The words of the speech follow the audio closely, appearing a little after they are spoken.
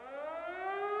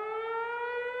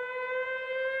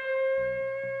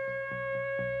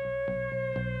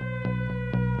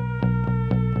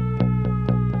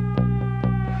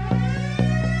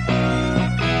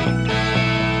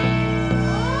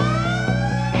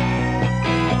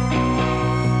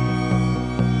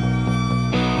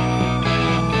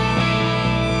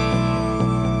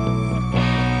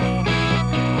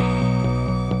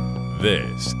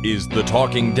is The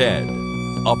Talking Dead,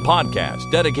 a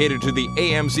podcast dedicated to the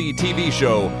AMC TV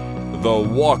show The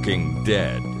Walking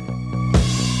Dead.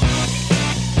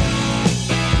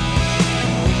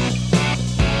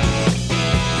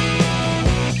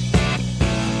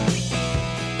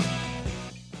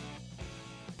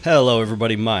 Hello,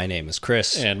 everybody. My name is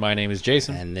Chris. And my name is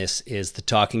Jason. And this is The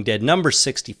Talking Dead number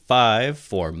 65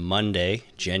 for Monday,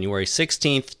 January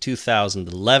 16th,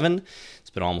 2011. It's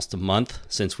been almost a month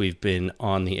since we've been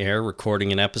on the air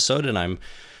recording an episode, and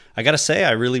I gotta say,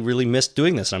 I really missed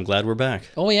doing this. I'm glad we're back.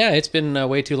 Oh, yeah, it's been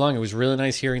way too long. It was really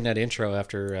nice hearing that intro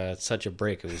after such a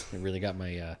break. It really got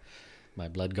my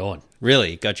blood going.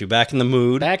 Really? Got you back in the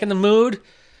mood? Back in the mood.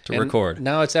 To record.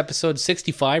 Now it's episode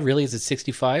 65. Really? Is it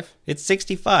 65? It's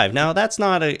 65. Now, that's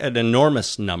not an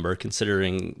enormous number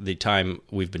considering the time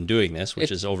we've been doing this,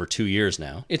 which is over 2 years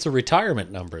now. It's a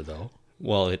retirement number, though.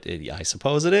 Well, I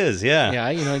suppose it is, yeah. Yeah,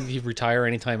 you retire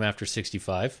anytime after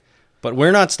 65. But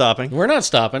we're not stopping. We're not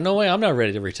stopping. No way. I'm not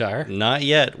ready to retire. Not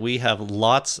yet. We have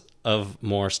lots of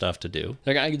more stuff to do.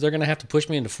 They're going to have to push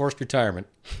me into forced retirement.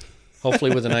 Hopefully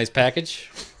with a nice package.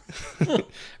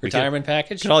 Retirement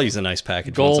package. Could all use a nice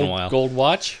package once in a while. Gold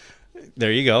watch.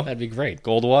 There you go. That'd be great.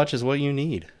 Gold watch is what you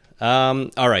need.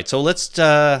 All right, so let's.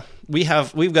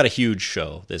 We've got a huge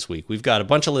show this week. We've got a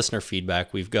bunch of listener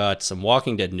feedback. We've got some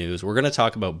Walking Dead news. We're going to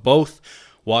talk about both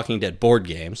Walking Dead board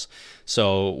games.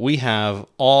 So we have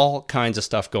all kinds of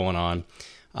stuff going on.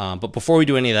 But before we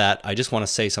do any of that, I just want to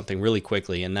say something really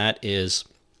quickly, and that is.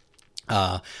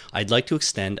 I'd like to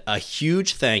extend a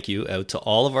huge thank you out to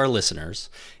all of our listeners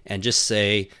and just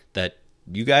say that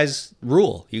you guys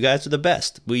rule. You guys are the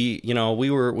best. We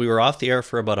were off the air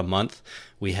for about a month.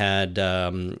 We had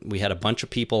a bunch of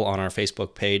people on our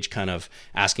Facebook page kind of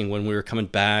asking when we were coming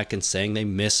back and saying they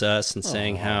miss us and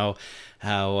saying how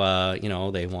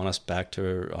they want us back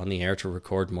on the air to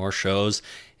record more shows,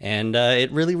 and it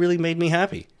really made me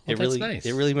happy. That's nice.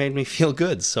 It really made me feel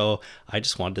good. So I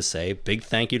just wanted to say a big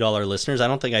thank you to all our listeners. I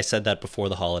don't think I said that before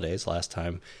the holidays last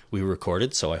time we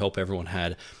recorded, so I hope everyone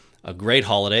had a great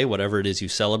holiday, whatever it is you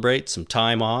celebrate, some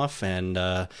time off, and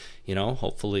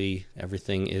hopefully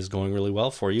everything is going really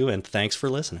well for you, and thanks for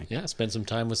listening. Yeah, spend some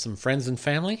time with some friends and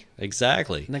family.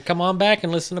 Exactly. And then come on back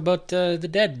and listen about the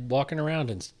dead walking around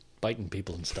and biting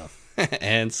people and stuff.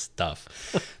 And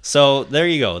stuff. So there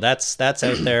you go. That's out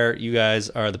there. You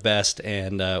guys are the best,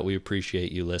 and we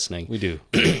appreciate you listening. We do.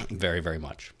 Very, very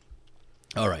much.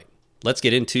 All right. Let's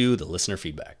get into the listener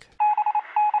feedback.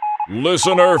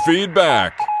 Listener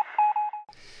feedback.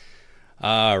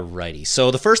 Alrighty.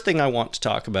 So the first thing I want to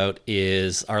talk about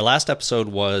is our last episode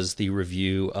was the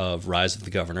review of Rise of the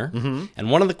Governor. Mm-hmm.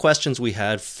 And one of the questions we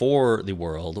had for the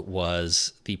world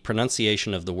was the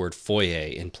pronunciation of the word foyer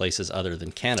in places other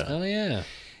than Canada. Oh, yeah.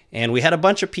 And we had a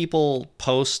bunch of people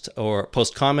post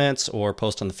comments or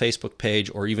post on the Facebook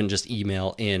page or even just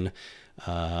email in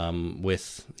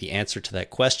with the answer to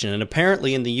that question. And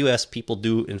apparently in the U.S., people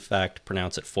do, in fact,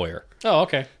 pronounce it foyer. Oh,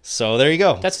 okay. So there you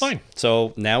go. That's fine.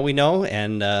 So now we know,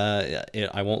 and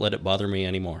I won't let it bother me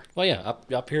anymore. Well, yeah,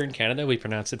 up here in Canada, we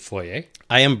pronounce it foyer.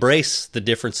 I embrace the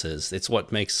differences. It's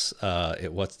what makes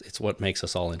what makes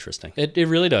us all interesting. It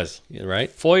really does.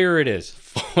 Right? Foyer it is.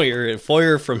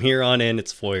 Foyer from here on in,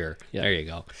 it's foyer. Yeah. There you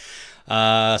go.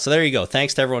 So there you go.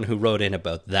 Thanks to everyone who wrote in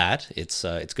about that. It's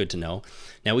good to know.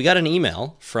 Now, we got an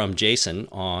email from Jason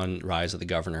on Rise of the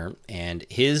Governor, and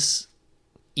his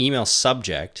email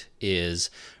subject is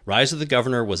Rise of the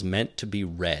Governor was meant to be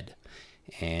read.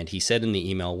 And he said in the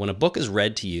email, when a book is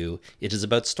read to you, it is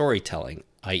about storytelling,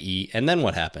 i.e., and then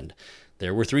what happened?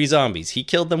 There were 3 zombies. He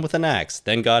killed them with an axe,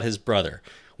 then got his brother.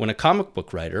 When a comic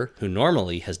book writer, who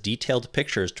normally has detailed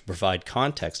pictures to provide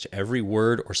context to every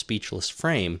word or speechless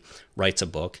frame, writes a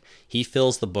book, he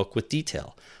fills the book with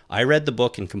detail. I read the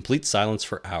book in complete silence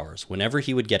for hours. Whenever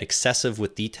he would get excessive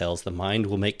with details, the mind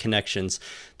will make connections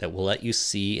that will let you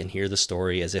see and hear the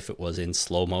story as if it was in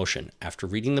slow motion. After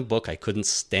reading the book, I couldn't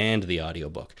stand the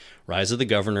audiobook. Rise of the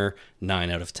Governor,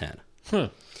 9 out of 10.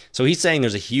 So he's saying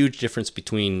there's a huge difference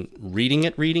between reading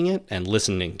it, and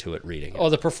listening to it reading it. Oh,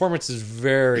 the performance is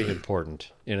very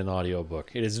important in an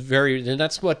audiobook. It is and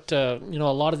that's what, a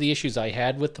lot of the issues I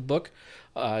had with the book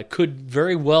could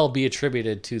very well be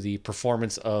attributed to the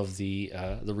performance of the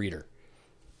reader.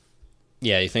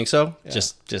 Yeah, you think so? Yeah.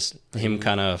 Just him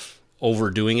kind of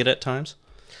overdoing it at times?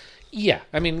 Yeah,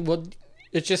 I mean, well,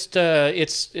 it's just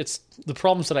it's the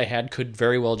problems that I had could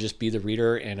very well just be the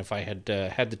reader, and if I had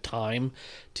had the time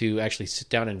to actually sit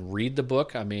down and read the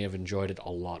book, I may have enjoyed it a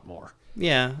lot more.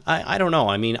 Yeah, I don't know.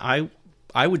 I mean,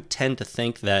 I would tend to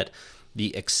think that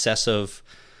the excessive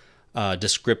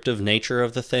descriptive nature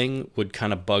of the thing would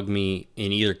kind of bug me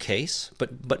in either case,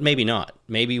 but maybe not.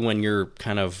 Maybe when you're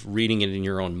kind of reading it in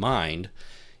your own mind,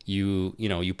 you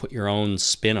put your own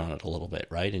spin on it a little bit,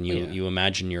 right? And you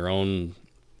imagine your own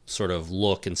sort of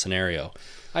look and scenario.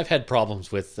 I've had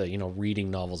problems with reading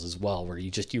novels as well, where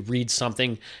you read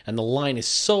something and the line is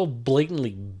so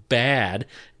blatantly bad,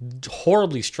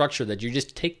 horribly structured, that you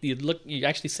just you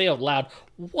actually say out loud,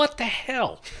 "What the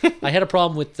hell?" I had a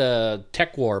problem with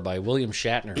Tech War by William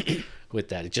Shatner with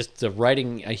that. It just, the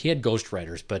writing, he had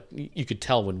ghostwriters, but you could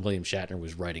tell when William Shatner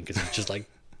was writing, because it's just like,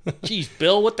 "Geez,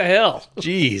 Bill, what the hell?"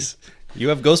 Jeez. You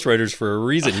have ghostwriters for a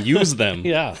reason. Use them.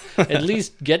 Yeah. At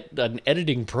least get an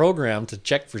editing program to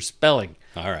check for spelling.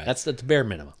 All right. That's the bare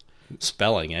minimum.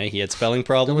 Spelling, eh? He had spelling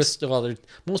problems?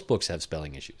 Most books have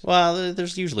spelling issues. Well,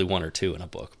 there's usually one or two in a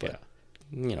book, but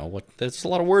there's a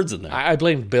lot of words in there. I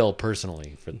blamed Bill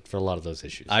personally for a lot of those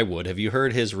issues. I would. Have you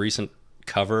heard his recent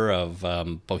cover of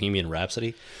Bohemian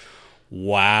Rhapsody?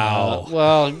 Wow.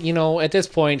 Well, at this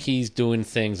point, he's doing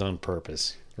things on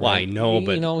purpose. Right? Well, I know,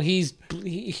 but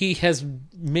he has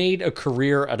made a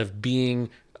career out of being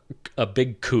a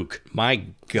big kook. My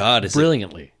God,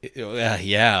 brilliantly.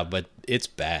 Yeah, but it's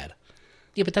bad.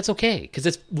 Yeah, but that's okay, because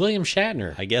it's William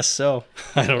Shatner. I guess so.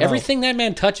 I don't know. Everything that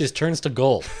man touches turns to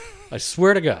gold. I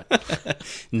swear to God.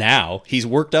 Now he's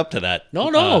worked up to that.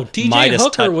 No, T.J.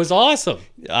 Hooker was awesome.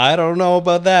 I don't know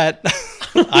about that.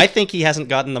 I think he hasn't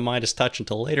gotten the Midas touch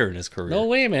until later in his career. No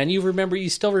way, man. You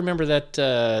still remember that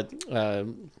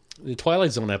the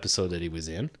Twilight Zone episode that he was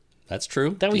in? That's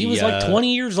true. He was like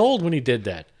 20 years old when he did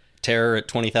that. Terror at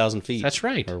 20,000 feet. That's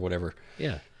right. Or whatever.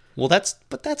 Yeah. Well, that's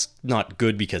not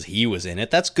good because he was in it.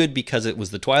 That's good because it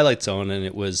was the Twilight Zone and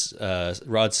it was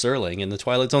Rod Serling, and the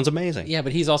Twilight Zone's amazing. Yeah,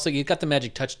 but he's got the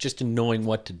magic touch just in knowing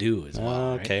what to do as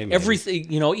well. Okay, right?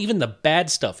 Everything, even the bad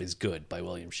stuff is good by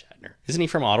William Shatner. Isn't he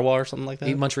from Ottawa or something like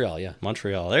that? Montreal, yeah.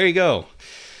 Montreal. There you go.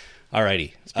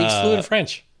 Alrighty. Speaks fluent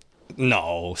French.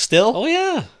 No, still? Oh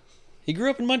yeah, he grew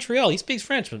up in Montreal. He speaks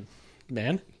French,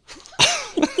 man.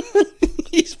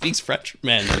 He speaks French,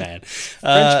 man.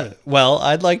 Well,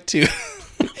 I'd like to.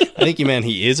 I think you meant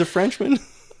he is a Frenchman.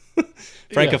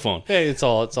 Francophone. Yeah. Hey, it's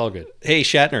all good. Hey,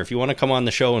 Shatner, if you want to come on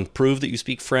the show and prove that you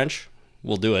speak French,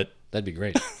 we'll do it. That'd be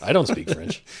great. I don't speak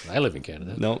French. I live in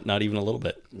Canada. No, not even a little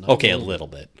bit. A little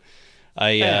bit.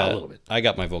 A little bit. I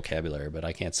got my vocabulary, but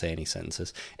I can't say any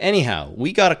sentences. Anyhow,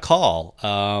 we got a call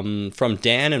from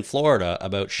Dan in Florida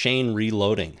about Shane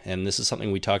reloading, and this is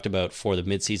something we talked about for the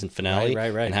mid-season finale,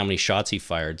 right. and how many shots he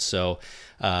fired. So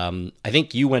I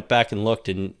think you went back and looked,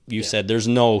 and you said there's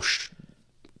no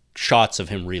shots of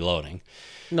him reloading.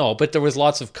 No, but there was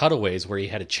lots of cutaways where he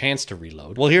had a chance to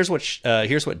reload. Well, here's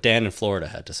what Dan in Florida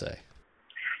had to say.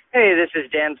 Hey, this is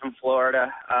Dan from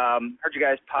Florida. Heard you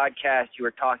guys' podcast. You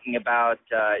were talking about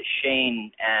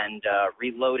Shane and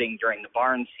reloading during the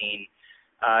barn scene.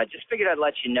 Just figured I'd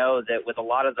let you know that with a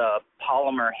lot of the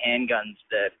polymer handguns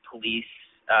that police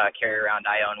carry around,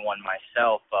 I own one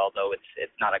myself, although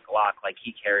it's not a Glock like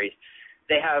he carries.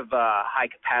 They have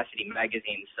high-capacity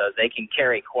magazines, so they can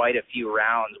carry quite a few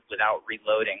rounds without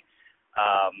reloading.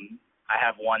 I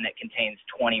have one that contains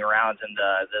 20 rounds, and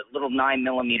the little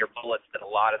 9mm bullets that a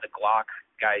lot of the Glock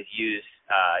guys use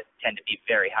tend to be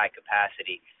very high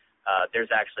capacity.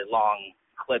 There's actually long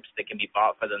clips that can be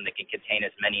bought for them that can contain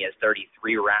as many as 33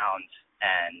 rounds,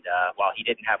 and while he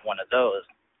didn't have one of those,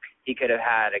 he could have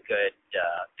had a good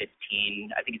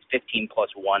 15, I think it's 15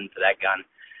 plus 1 for that gun.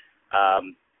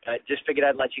 I just figured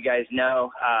I'd let you guys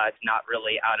know it's not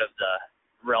really out of the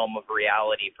realm of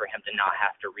reality for him to not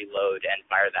have to reload and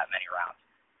fire that many rounds.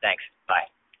 Thanks. Bye.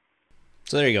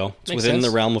 So there you go. It's Makes within sense.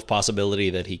 the realm of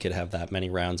possibility that he could have that many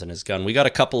rounds in his gun. We got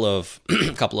a couple of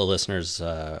listeners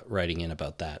writing in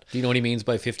about that. Do you know what he means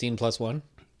by 15 plus 1?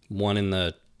 One in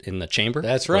the chamber.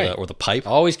 That's right. Or the pipe.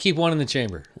 Always keep one in the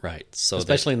chamber. Right. So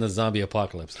especially in the zombie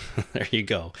apocalypse. there you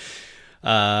go.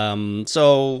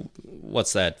 So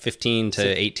what's that? 15 to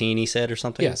 18, he said, or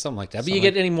something? Yeah, something like that. But you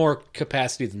get any more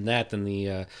capacity than that, then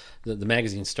the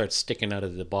magazine starts sticking out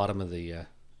of the bottom of the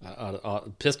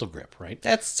pistol grip, right?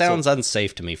 That sounds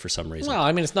unsafe to me for some reason. Well,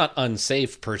 I mean, it's not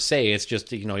unsafe per se. It's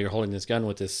just, you're holding this gun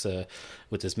with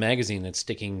this magazine that's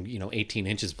sticking 18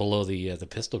 inches below the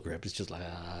pistol grip. It's just like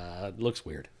it looks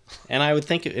weird. And I would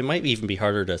think it might even be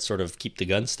harder to sort of keep the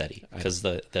gun steady because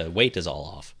the weight is all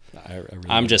off.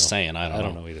 I'm just saying. I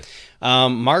don't know either.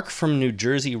 Mark from New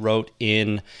Jersey wrote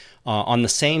in on the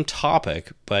same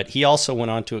topic, but he also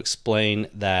went on to explain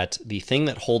that the thing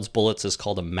that holds bullets is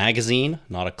called a magazine,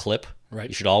 not a clip. Right.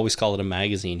 You should always call it a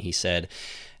magazine, he said.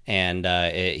 And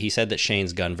he said that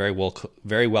Shane's gun very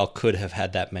well could have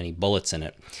had that many bullets in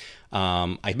it.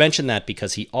 I mentioned that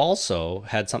because he also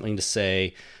had something to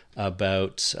say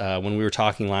about when we were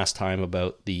talking last time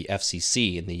about the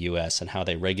FCC in the U.S. and how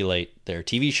they regulate their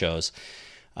TV shows,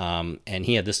 and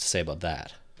he had this to say about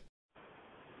that.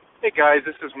 Hey guys,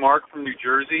 this is Mark from New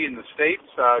Jersey in the States.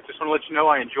 Just want to let you know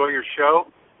I enjoy your show.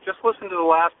 Just listened to the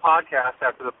last podcast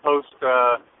after the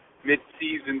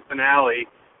post-mid-season finale.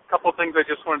 A couple of things I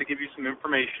just wanted to give you some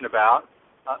information about.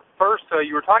 First,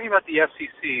 you were talking about the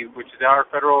FCC, which is our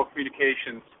Federal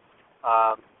Communications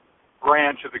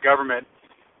branch of the government.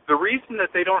 The reason that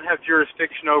they don't have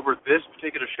jurisdiction over this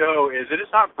particular show is it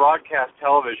is not broadcast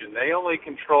television. They only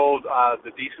controlled the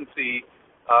decency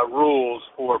rules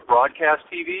for broadcast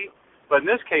TV, but in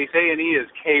this case, A&E is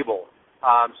cable.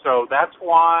 So that's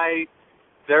why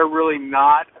they're really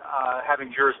not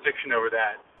having jurisdiction over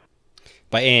that.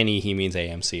 By A&E, he means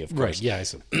AMC, of course. Right, yeah, I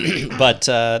see. But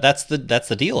that's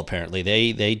the deal, apparently.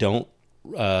 They don't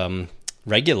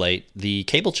regulate the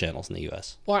cable channels in the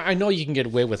U.S. Well, I know you can get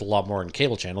away with a lot more in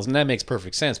cable channels, and that makes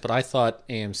perfect sense, but I thought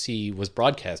AMC was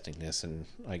broadcasting this, and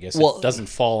I guess it doesn't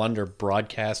fall under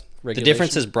broadcast regulation. The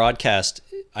difference is broadcast,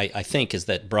 I think, is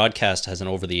that broadcast has an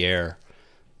over-the-air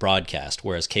broadcast,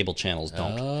 whereas cable channels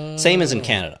don't. Same as in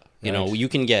Canada. You know, you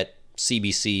can get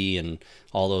CBC and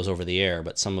all those over the air,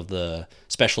 but some of the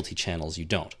specialty channels you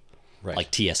don't. Right.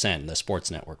 Like TSN, the sports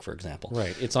network, for example.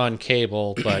 Right. It's on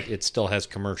cable, but it still has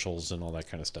commercials and all that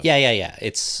kind of stuff. Yeah.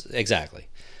 It's exactly.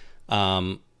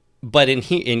 But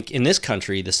in this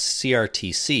country, the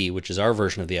CRTC, which is our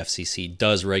version of the FCC,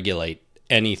 does regulate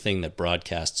anything that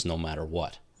broadcasts no matter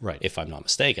what. Right. If I'm not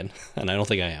mistaken, and I don't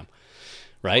think I am.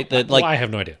 Right? Well, I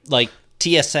have no idea. Like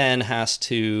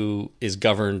TSN is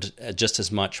governed just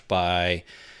as much by,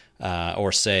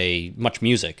 or say Much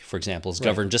Music, for example, is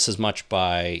governed just as much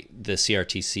by the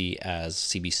CRTC as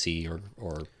CBC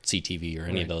or CTV or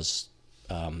any of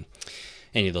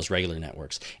those regular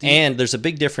networks. And there's a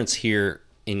big difference here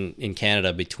in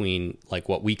Canada between like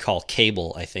what we call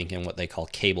cable, I think, and what they call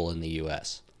cable in the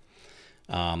U.S.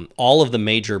 All of the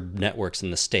major networks in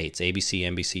the States, ABC,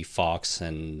 NBC, Fox,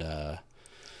 and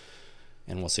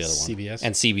what's the other one? CBS.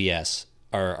 And CBS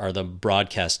are the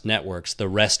broadcast networks. The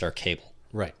rest are cable.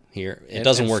 Right. Here, it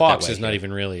doesn't work Fox that way. is not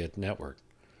even really a network.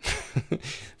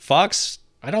 Fox,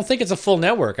 I don't think it's a full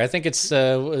network. I think it's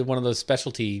one of those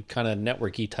specialty kind of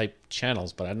networky type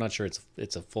channels, but I'm not sure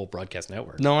it's a full broadcast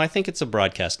network. no, I think it's a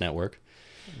broadcast network.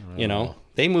 You know,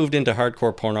 they moved into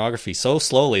hardcore pornography so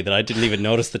slowly that I didn't even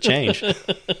notice the change.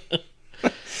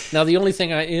 Now, the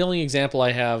only example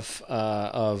I have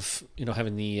of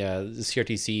having the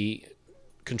CRTC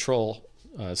control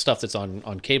stuff that's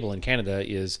on cable in Canada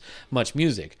is Much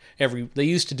Music. They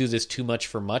used to do this Too Much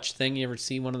for Much thing. You ever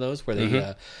see one of those where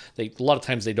they a lot of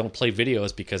times they don't play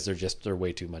videos because they're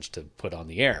way too much to put on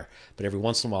the air. But every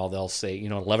once in a while they'll say,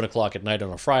 11 o'clock at night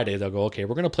on a Friday, they'll go, okay,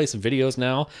 we're going to play some videos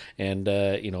now, and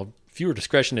viewer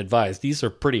discretion advised. These are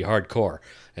pretty hardcore,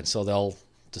 and so they'll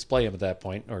display them at that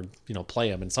point, or play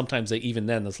them. And sometimes even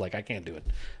then it's like, I can't do it.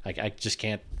 I just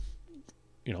can't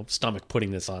stomach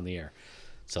putting this on the air.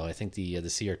 So I think the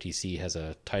CRTC has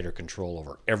a tighter control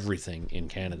over everything in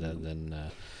Canada than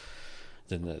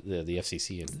the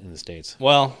FCC in the States.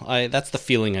 Well, that's the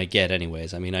feeling I get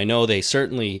anyways. I mean, I know they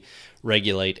certainly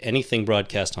regulate anything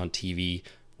broadcast on TV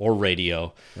or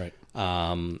radio. Right.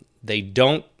 They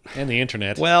don't... And the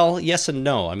internet. Well, yes and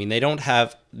no. I mean, they don't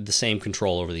have the same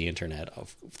control over the internet,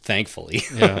 thankfully.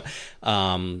 Yeah.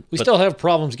 We still have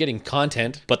problems getting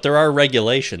content. But there are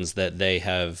regulations that they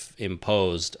have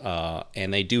imposed,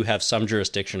 and they do have some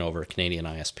jurisdiction over Canadian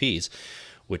ISPs,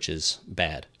 which is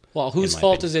bad. Well, whose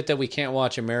fault is it that we can't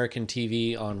watch American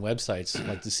TV on websites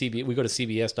like we go to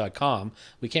CBS.com,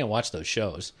 we can't watch those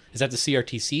shows? Is that the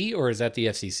CRTC or is that the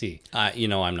FCC?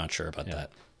 I'm not sure about that.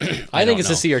 I think it's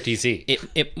the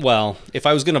CRTC. Well, if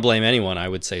I was going to blame anyone, I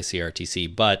would say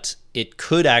CRTC, but it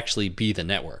could actually be the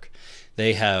network.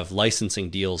 They have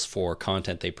licensing deals for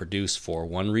content they produce for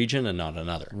one region and not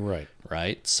another. Right?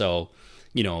 So,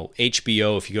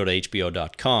 HBO, if you go to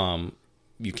HBO.com,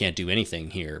 you can't do anything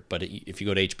here, but if you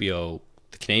go to HBO,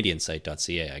 the Canadian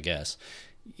site.ca, I guess,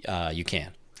 you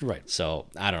can. Right. So,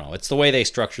 I don't know. It's the way they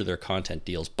structure their content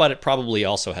deals, but it probably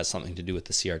also has something to do with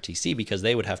the CRTC because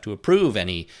they would have to approve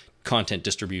any content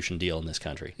distribution deal in this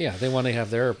country. Yeah, they want to have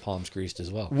their palms greased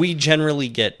as well. We generally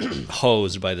get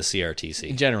hosed by the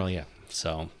CRTC. Generally, yeah.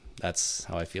 So, that's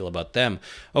how I feel about them.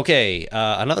 Okay,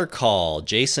 another call.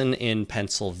 Jason in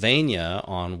Pennsylvania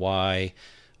on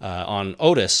on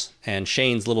Otis and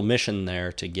Shane's little mission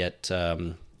there to get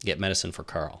medicine for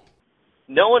Carl.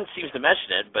 No one seems to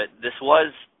mention it, but this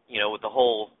was, with the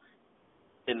whole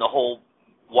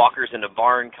Walkers in a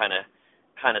barn kind of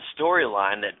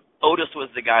storyline, that Otis was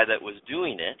the guy that was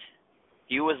doing it.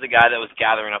 He was the guy that was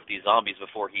gathering up these zombies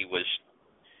before he was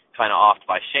kind of offed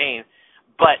by Shane.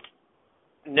 But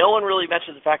no one really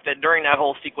mentions the fact that during that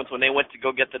whole sequence when they went to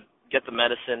go get the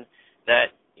medicine,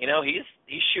 that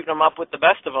he's shooting them up with the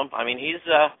best of them. I mean, he's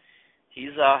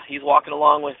walking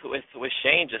along with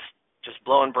Shane, just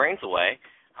blowing brains away.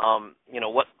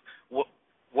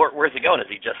 Where's he going? Is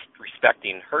he just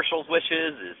respecting Herschel's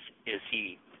wishes?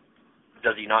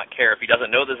 Does he not care if he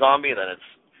doesn't know the zombie? Then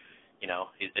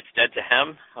it's dead to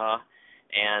him. I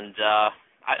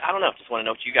don't know. Just want to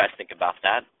know what you guys think about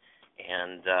that.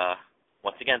 And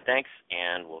once again, thanks,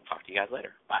 and we'll talk to you guys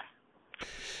later. Bye.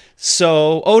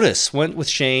 So Otis went with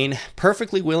Shane,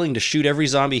 perfectly willing to shoot every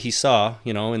zombie he saw,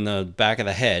 in the back of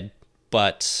the head,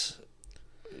 but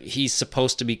he's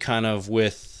supposed to be kind of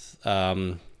with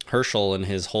Herschel and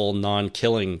his whole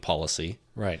non-killing policy.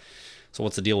 Right. So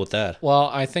what's the deal with that? Well,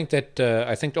 I think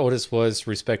Otis was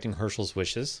respecting Herschel's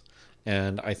wishes,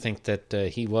 and I think that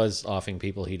he was offing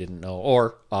people he didn't know,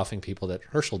 or offing people that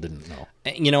Herschel didn't know.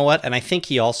 You know what? And I think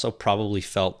he also probably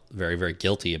felt very, very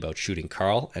guilty about shooting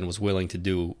Carl and was willing to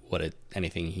do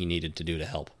anything he needed to do to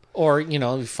help. Or, he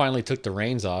finally took the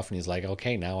reins off and he's like,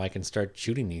 okay, now I can start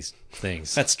shooting these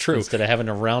things. That's true. Instead of having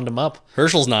to round them up.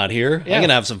 Herschel's not here. Yeah. I'm going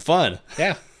to have some fun.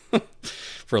 Yeah.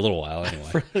 For a little while,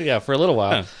 anyway. For a little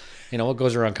while. What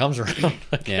goes around comes around,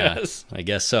 I guess. Yeah, I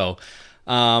guess so.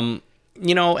 And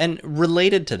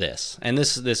related to this, and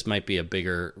this might be a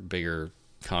bigger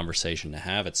conversation to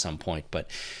have at some point, but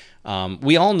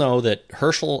we all know that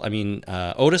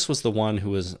Otis was the one who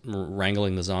was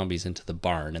wrangling the zombies into the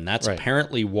barn, and that's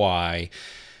apparently why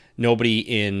nobody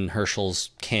in Herschel's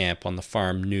camp on the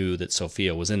farm knew that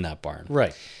Sophia was in that barn.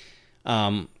 Right.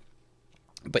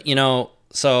 But,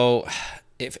 so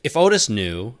if Otis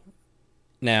knew,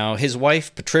 now his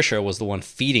wife, Patricia, was the one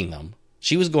feeding them.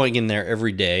 She was going in there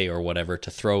every day or whatever to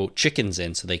throw chickens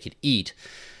in so they could eat.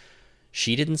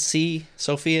 She didn't see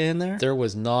Sophia in there? There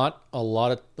was not a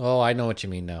lot of... Oh, I know what you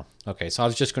mean now. Okay, so I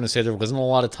was just going to say there wasn't a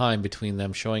lot of time between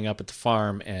them showing up at the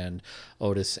farm and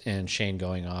Otis and Shane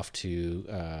going off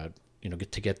to,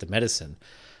 get the medicine.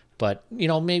 But,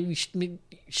 maybe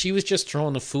she was just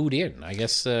throwing the food in. I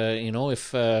guess,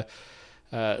 if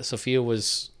Sophia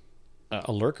was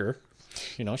a lurker...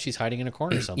 she's hiding in a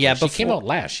corner or something. Yeah, she came out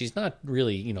last. She's not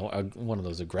really, one of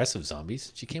those aggressive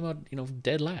zombies. She came out,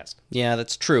 dead last. Yeah,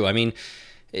 that's true. I mean,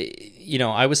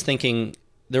 I was thinking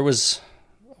there was,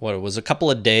 it was a couple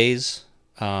of days.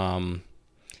 How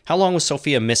long was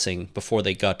Sophia missing before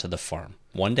they got to the farm?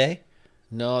 One day?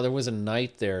 No, there was a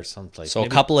night there someplace. So maybe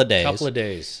a couple of days. Couple of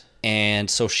days. And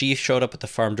so she showed up at the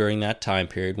farm during that time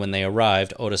period. When they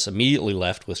arrived, Otis immediately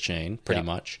left with Shane, pretty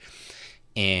much.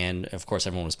 And, of course,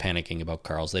 everyone was panicking about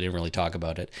Carl's. They didn't really talk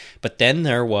about it. But then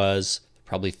there was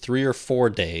probably 3 or 4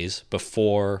 days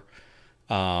before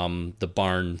the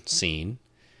barn scene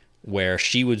where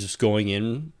she was going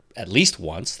in at least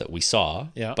once that we saw.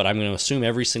 Yeah. But I'm going to assume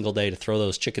every single day to throw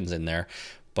those chickens in there,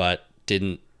 but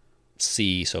didn't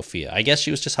see Sophia. I guess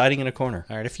she was just hiding in a corner.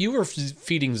 All right, if you were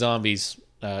feeding zombies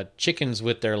chickens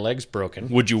with their legs broken...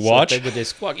 Would you watch? Would they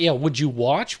squawk? Yeah, would you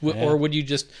watch? Yeah. Or would you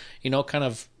just, kind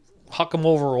of... huck them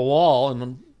over a wall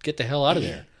and get the hell out of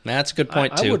there? That's a good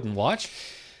point, too. I wouldn't watch.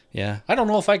 Yeah. I don't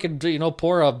know if I could,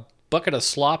 pour a bucket of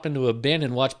slop into a bin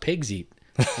and watch pigs eat,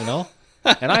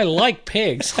 And I like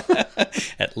pigs.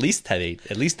 At least they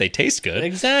taste good.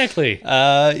 Exactly.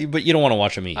 But you don't want to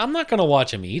watch them eat. I'm not going to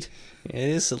watch them eat. It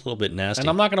is a little bit nasty. And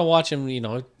I'm not going to watch them,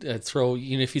 throw...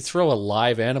 if you throw a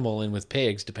live animal in with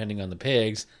pigs, depending on the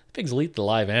pigs will eat the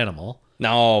live animal.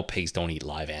 No, pigs don't eat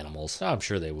live animals. I'm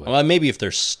sure they would. Well, maybe if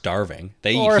they're starving.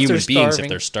 They eat human beings if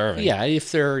they're starving. Yeah,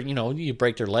 if they're, you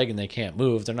break their leg and they can't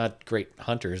move, they're not great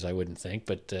hunters, I wouldn't think,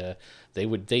 but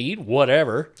they eat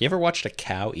whatever. You ever watched a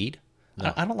cow eat?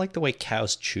 No. I don't like the way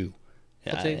cows chew.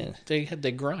 But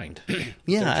they grind.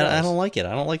 Yeah, I don't like it.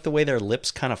 I don't like the way their lips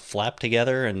kind of flap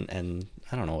together, and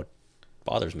I don't know, it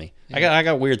bothers me. Yeah. I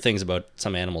got weird things about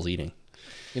some animals eating.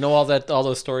 All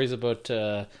those stories about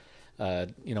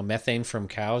methane from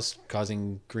cows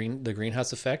causing the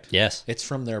greenhouse effect? Yes. It's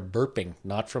from their burping,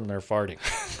 not from their farting.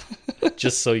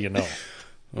 Just so you know.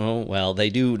 Oh, well, they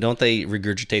do. Don't they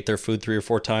regurgitate their food 3 or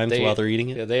 4 times while they're eating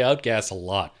it? Yeah, they outgas a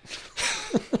lot.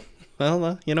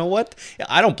 Well, you know what?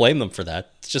 I don't blame them for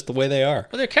that. It's just the way they are.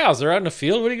 Well, they're cows. They're out in the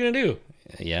field. What are you going to do?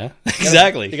 Yeah,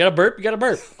 exactly. You got to burp? You got to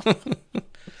burp.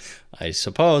 I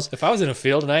suppose. If I was in a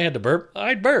field and I had to burp,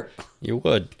 I'd burp. You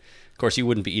would. Of course, you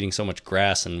wouldn't be eating so much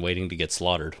grass and waiting to get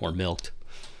slaughtered or milked.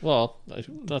 Well,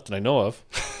 not that I know of.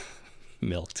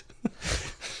 Milked.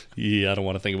 Yeah, I don't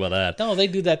want to think about that. No, they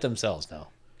do that themselves now.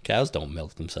 Cows don't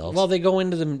milk themselves. Well, they go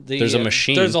into There's a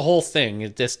machine. There's a whole thing.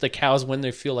 It's the cows, when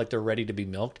they feel like they're ready to be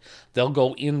milked, they'll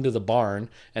go into the barn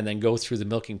and then go through the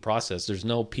milking process. There's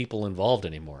no people involved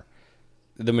anymore.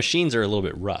 The machines are a little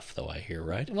bit rough, though, I hear,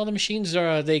 right? Well, the machines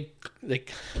are they.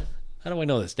 How do I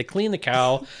know this? They clean the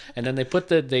cow, and then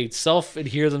they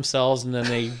self-adhere themselves, and then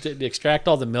they extract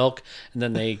all the milk, and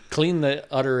then they clean the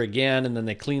udder again, and then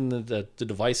they clean the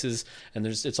devices, and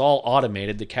it's all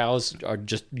automated. The cows are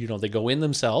just, they go in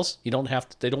themselves. They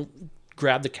don't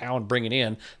grab the cow and bring it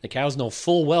in. The cows know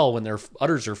full well when their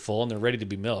udders are full and they're ready to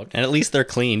be milked. And at least they're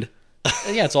cleaned.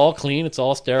 And yeah, it's all clean. It's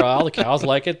all sterile. The cows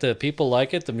like it. The people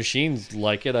like it. The machines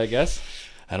like it, I guess.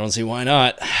 I don't see why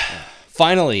not.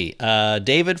 Finally,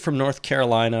 David from North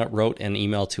Carolina wrote an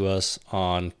email to us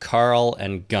on Carl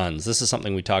and guns. This is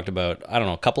something we talked about,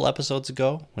 a couple episodes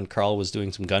ago when Carl was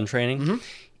doing some gun training. Mm-hmm.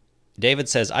 David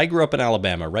says, I grew up in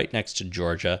Alabama, right next to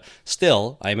Georgia.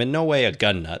 Still, I am in no way a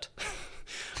gun nut.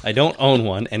 I don't own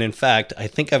one, and in fact, I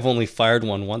think I've only fired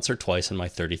one once or twice in my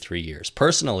 33 years.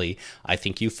 Personally, I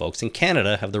think you folks in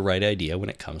Canada have the right idea when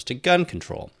it comes to gun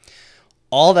control.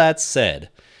 All that said,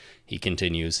 he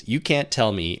continues, you can't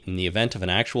tell me in the event of an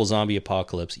actual zombie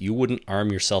apocalypse you wouldn't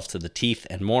arm yourself to the teeth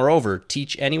and moreover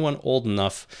teach anyone old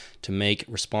enough to make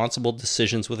responsible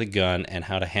decisions with a gun and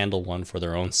how to handle one for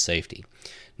their own safety.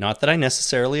 Not that I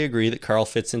necessarily agree that Carl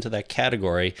fits into that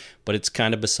category, but it's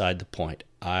kind of beside the point.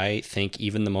 I think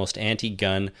even the most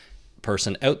anti-gun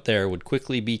person out there would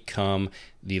quickly become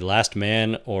the last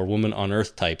man or woman on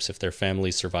earth types if their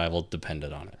family's survival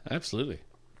depended on it. Absolutely.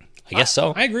 I guess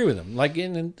so. I agree with him. Like,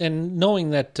 and knowing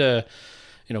that,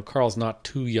 Carl's not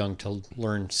too young to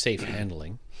learn safe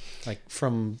handling. Like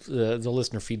from the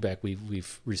listener feedback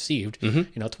we've received,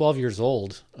 12 years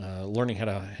old, learning how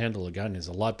to handle a gun is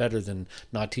a lot better than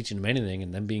not teaching them anything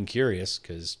and then being curious,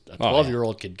 because a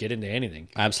 12-year-old could get into anything.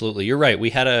 Absolutely. You're right. We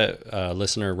had a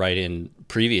listener write in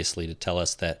previously to tell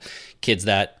us that kids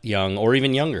that young or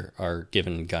even younger are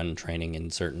given gun training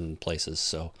in certain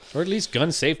places. Or at least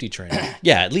gun safety training.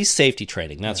 Yeah, at least safety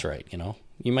training. That's right.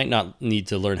 You might not need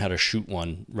to learn how to shoot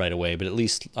one right away, but at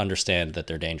least understand that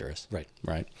they're dangerous. Right.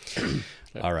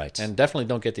 All right. And definitely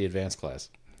don't get the advanced class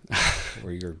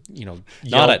where you're,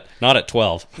 not at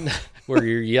 12, where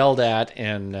you're yelled at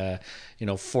and,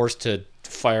 forced to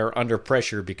fire under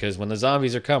pressure, because when the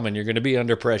zombies are coming, you're going to be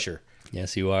under pressure.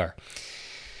 Yes, you are.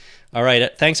 All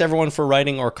right. Thanks everyone for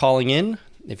writing or calling in.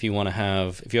 If you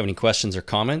have any questions or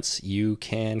comments, you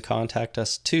can contact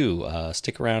us too.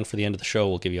 Stick around for the end of the show.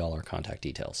 We'll give you all our contact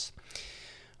details.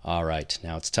 All right,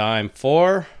 now it's time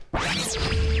for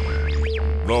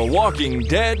The Walking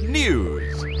Dead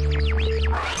News.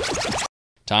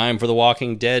 Time for The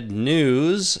Walking Dead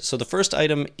News. So the first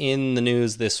item in the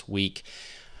news this week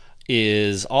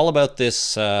is all about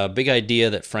this big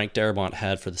idea that Frank Darabont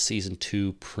had for the Season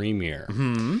 2 premiere.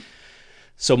 Mm-hmm.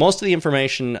 So most of the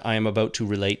information I am about to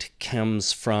relate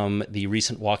comes from the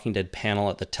recent Walking Dead panel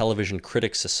at the Television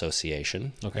Critics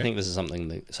Association. Okay. I think this is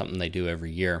something they do every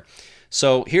year.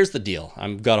 So here's the deal.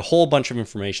 I've got a whole bunch of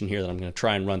information here that I'm going to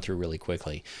try and run through really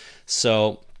quickly.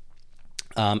 So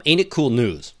Ain't It Cool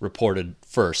News reported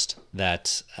first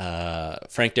that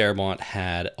Frank Darabont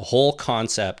had a whole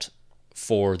concept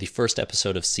for the first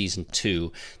episode of Season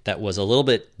 2 that was a little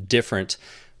bit different,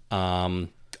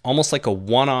 almost like a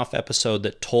one-off episode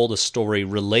that told a story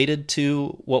related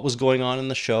to what was going on in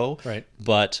the show, right,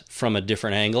 but from a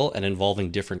different angle and involving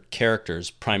different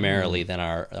characters primarily than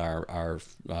our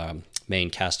main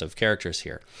cast of characters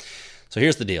here. So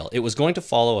here's the deal. It was going to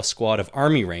follow a squad of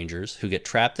Army Rangers who get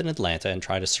trapped in Atlanta and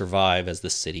try to survive as the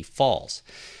city falls.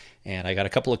 And I got a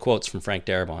couple of quotes from Frank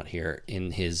Darabont here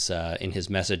in his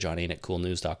message on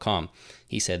AintItCoolNews.com.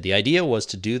 He said, the idea was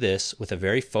to do this with a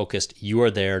very focused You Are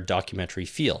There documentary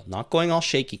feel, not going all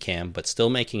shaky cam, but still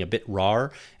making a bit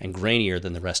rawer and grainier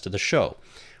than the rest of the show.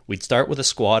 We'd start with a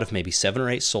squad of maybe 7 or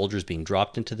 8 soldiers being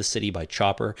dropped into the city by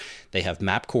chopper. They have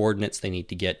map coordinates they need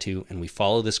to get to, and we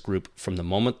follow this group from the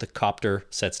moment the copter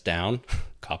sets down.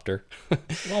 Copter.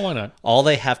 Well, why not? All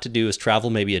they have to do is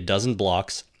travel maybe a dozen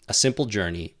blocks, a simple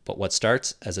journey, but what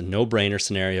starts as a no-brainer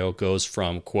scenario goes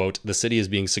from, quote, the city is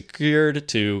being secured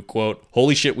to, quote,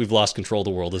 holy shit, we've lost control, the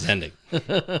world is ending.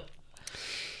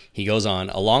 He goes on,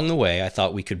 along the way, I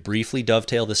thought we could briefly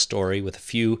dovetail this story with a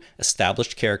few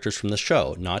established characters from the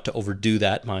show, not to overdo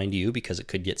that, mind you, because it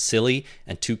could get silly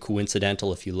and too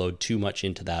coincidental if you load too much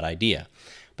into that idea.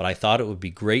 But I thought it would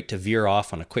be great to veer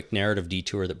off on a quick narrative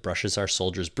detour that brushes our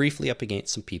soldiers briefly up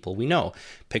against some people we know.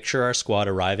 Picture our squad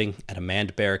arriving at a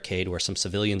manned barricade where some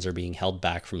civilians are being held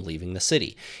back from leaving the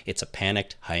city. It's a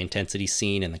panicked, high-intensity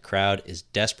scene, and the crowd is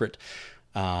desperate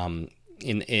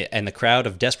In the crowd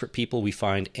of desperate people, we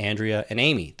find Andrea and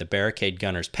Amy. The barricade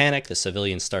gunners panic. The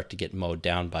civilians start to get mowed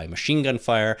down by machine gun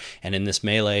fire. And in this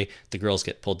melee, the girls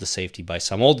get pulled to safety by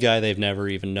some old guy they've never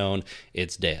even known.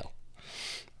 It's Dale.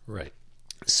 Right.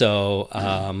 So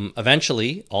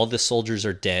eventually, all the soldiers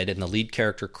are dead, and the lead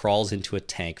character crawls into a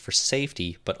tank for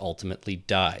safety, but ultimately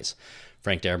dies.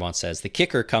 Frank Darabont says, the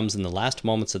kicker comes in the last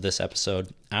moments of this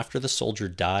episode. After the soldier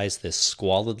dies this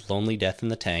squalid, lonely death in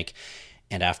the tank,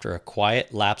 and after a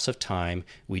quiet lapse of time,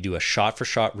 we do a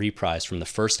shot-for-shot reprise from the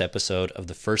first episode of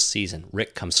the first season.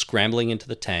 Rick comes scrambling into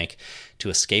the tank to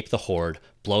escape the horde,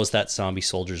 blows that zombie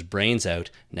soldier's brains out.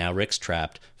 Now Rick's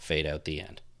trapped. Fade out the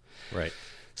end. Right.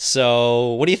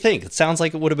 So, what do you think? It sounds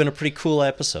like it would have been a pretty cool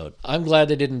episode. I'm glad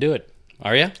they didn't do it.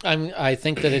 Are you? I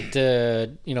think that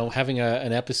it, having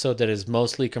an episode that is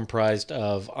mostly comprised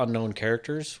of unknown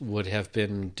characters would have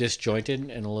been disjointed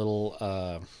and a little,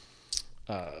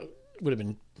 would have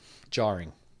been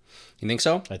jarring. You think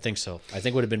so? I think so. I think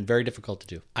it would have been very difficult to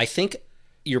do. I think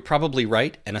you're probably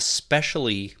right, and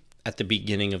especially at the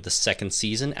beginning of the second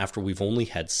season after we've only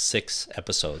had 6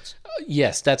 episodes.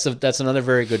 Yes, that's another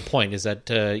very good point, is that,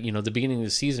 the beginning of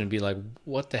the season would be like,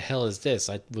 what the hell is this?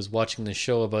 I was watching this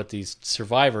show about these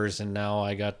survivors, and now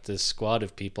I got this squad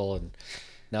of people, and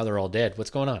now they're all dead. What's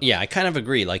going on? Yeah, I kind of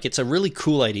agree. Like, it's a really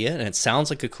cool idea, and it sounds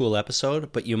like a cool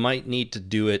episode, but you might need to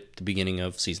do it at the beginning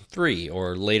of season 3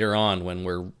 or later on when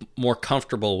we're more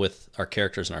comfortable with our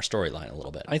characters and our storyline a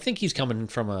little bit. I think he's coming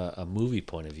from a movie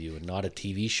point of view and not a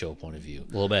TV show point of view.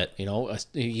 A little bit.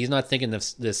 He's not thinking of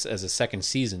this as a second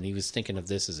season. He was thinking of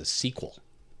this as a sequel,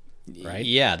 right?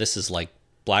 Yeah, this is like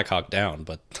Black Hawk Down,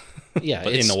 but yeah,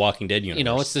 but in the Walking Dead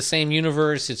universe. It's the same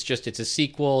universe. It's a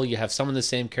sequel. You have some of the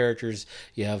same characters.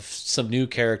 You have some new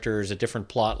characters, a different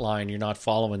plot line. You're not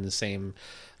following the same,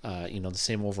 the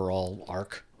same overall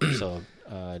arc. So,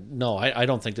 no, I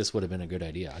don't think this would have been a good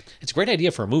idea. It's a great idea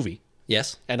for a movie.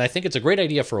 Yes. And I think it's a great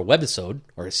idea for a webisode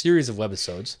or a series of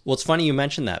webisodes. Well, it's funny you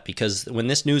mentioned that, because when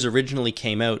this news originally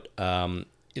came out,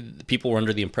 people were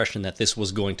under the impression that this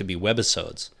was going to be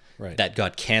webisodes. Right. That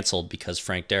got canceled because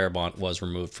Frank Darabont was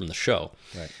removed from the show.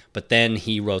 Right. But then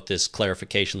he wrote this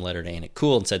clarification letter to Ain't It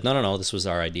Cool and said, no, this was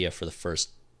our idea for the first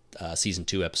season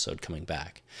 2 episode coming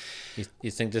back.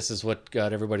 You think this is what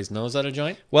got everybody's nose out of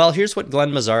joint? Well, here's what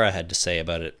Glenn Mazzara had to say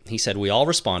about it. He said, we all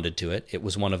responded to it. It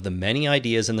was one of the many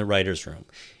ideas in the writer's room.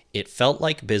 It felt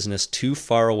like business too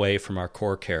far away from our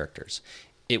core characters.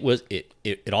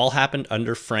 It all happened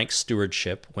under Frank's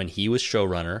stewardship when he was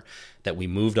showrunner, that we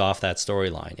moved off that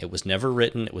storyline. It was never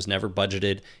written. It was never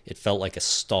budgeted. It felt like a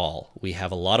stall. We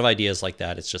have a lot of ideas like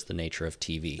that. It's just the nature of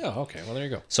TV. Oh, okay. Well, there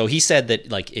you go. So he said that,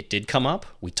 like, it did come up.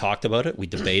 We talked about it. We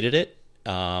debated it.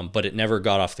 But it never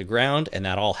got off the ground. And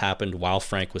that all happened while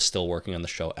Frank was still working on the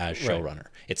show as showrunner. Right.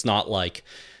 It's not like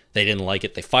they didn't like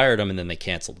it, they fired him, and then they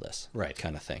canceled this. Right.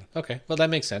 Kind of thing. Okay. Well, that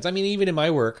makes sense. I mean, even in my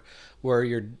work where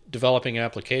you're developing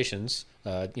applications,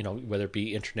 whether it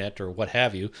be internet or what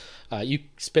have you, you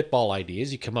spitball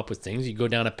ideas, you come up with things, you go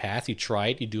down a path, you try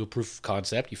it, you do a proof of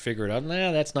concept, you figure it out,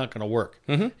 that's not going to work.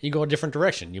 Mm-hmm. You go a different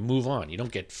direction, you move on. You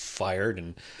don't get fired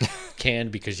and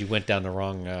canned because you went down the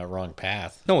wrong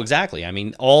path. No, exactly. I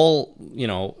mean,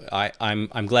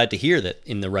 I'm glad to hear that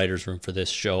in the writer's room for this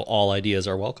show, all ideas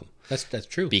are welcome. That's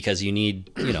true. Because you need,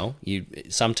 you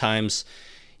sometimes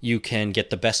you can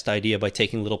get the best idea by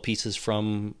taking little pieces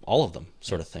from all of them,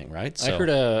 sort of thing, right? So, I heard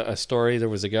a story. There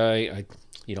was a guy,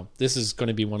 this is going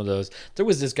to be one of those. There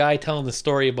was this guy telling the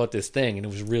story about this thing, and it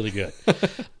was really good.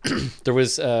 There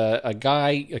was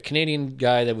a Canadian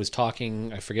guy that was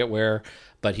talking, I forget where,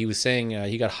 but he was saying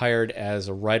he got hired as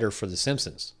a writer for The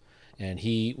Simpsons. And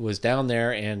he was down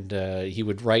there, and he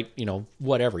would write,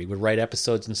 whatever. He would write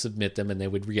episodes and submit them, and they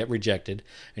would get rejected.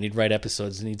 And he'd write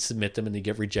episodes, and he'd submit them, and they'd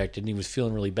get rejected. And he was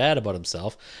feeling really bad about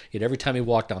himself. Yet every time he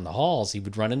walked down the halls, he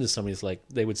would run into somebody.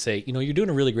 They would say, you're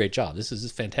doing a really great job. This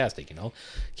is fantastic.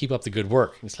 Keep up the good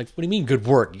work. And it's like, what do you mean good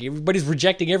work? Everybody's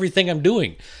rejecting everything I'm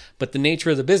doing. But the nature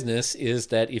of the business is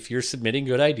that if you're submitting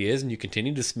good ideas and you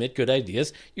continue to submit good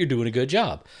ideas, you're doing a good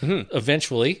job. Mm-hmm.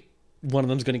 Eventually, one of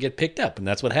them's going to get picked up, and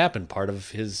that's what happened. Part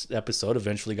of his episode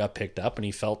eventually got picked up, and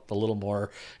he felt a little more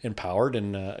empowered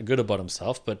and good about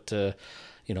himself. But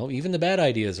even the bad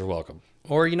ideas are welcome.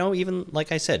 Or even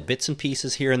like I said, bits and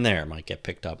pieces here and there might get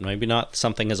picked up. Maybe not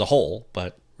something as a whole,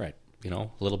 but right, a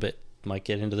little bit might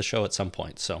get into the show at some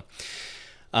point. So,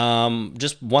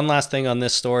 just one last thing on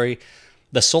this story: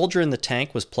 the soldier in the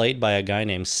tank was played by a guy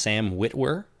named Sam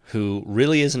Witwer, who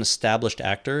really is an established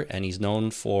actor, and he's known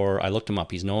for, I looked him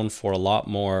up, he's known for a lot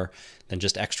more than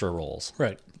just extra roles.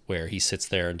 Right. where he sits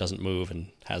there and doesn't move and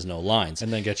has no lines.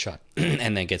 And then gets shot.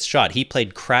 And then gets shot. He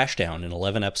played Crashdown in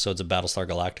 11 episodes of Battlestar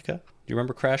Galactica. Do you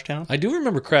remember Crashdown? I do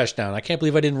remember Crashdown. I can't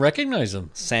believe I didn't recognize him.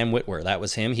 Sam Witwer, that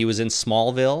was him. He was in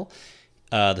Smallville,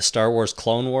 the Star Wars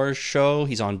Clone Wars show.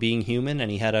 He's on Being Human, and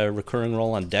he had a recurring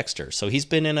role on Dexter. So he's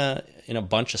been in a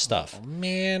bunch of stuff. Oh,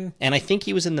 man. And I think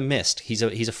he was in The Mist. He's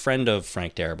a friend of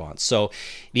Frank Darabont. So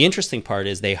the interesting part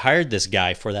is they hired this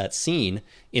guy for that scene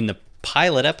in the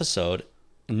pilot episode,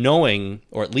 knowing,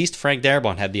 or at least Frank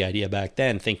Darabont had the idea back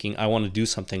then, thinking, I want to do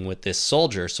something with this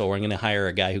soldier, so we're going to hire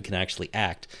a guy who can actually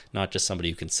act, not just somebody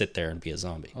who can sit there and be a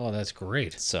zombie. Oh, that's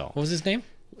great. So what was his name?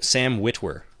 Sam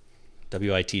Witwer,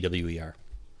 Witwer.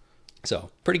 So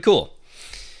pretty cool.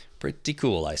 Pretty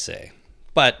cool, I say.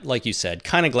 But like you said,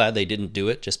 kind of glad they didn't do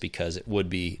it, just because it would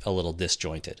be a little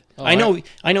disjointed. Oh, I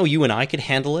know you and I could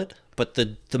handle it, but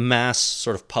the mass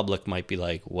sort of public might be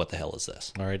like, what the hell is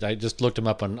this? All right, I just looked him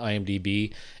up on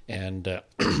IMDb, and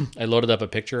I loaded up a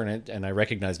picture, and I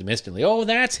recognized him instantly. Oh,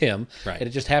 that's him. Right. And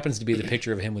it just happens to be the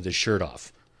picture of him with his shirt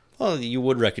off. Well, you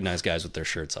would recognize guys with their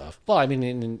shirts off. Well, I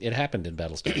mean, it happened in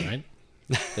Battlestar, right?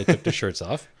 They took their shirts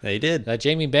off. They did.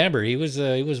 Jamie Bamber, he was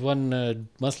one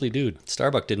muscly dude.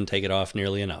 Starbuck didn't take it off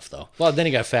nearly enough, though. Well, then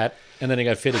he got fat, and then he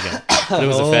got fit again. But it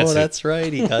was a fat suit. That's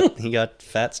right. He got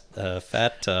fat.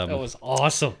 Fat. That was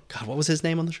awesome. God, what was his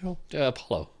name on the show?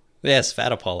 Apollo. Yes,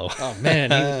 Fat Apollo. Oh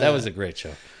man, that was a great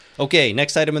show. Okay,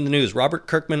 next item in the news. Robert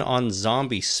Kirkman on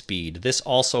Zombie Speed. This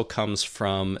also comes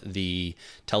from the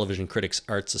Television Critics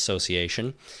Arts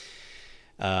Association.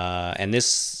 And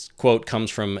this quote comes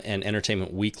from an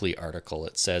Entertainment Weekly article.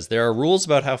 It says, there are rules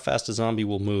about how fast a zombie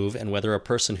will move and whether a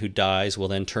person who dies will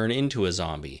then turn into a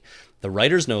zombie. The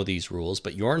writers know these rules,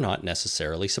 but you're not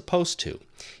necessarily supposed to.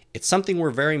 It's something we're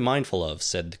very mindful of,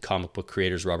 said the comic book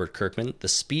creator's Robert Kirkman. The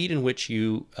speed in which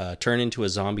you turn into a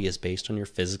zombie is based on your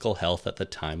physical health at the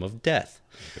time of death.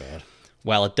 Oh, God.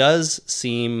 While it does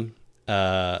seem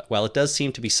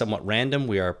to be somewhat random,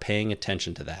 we are paying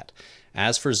attention to that.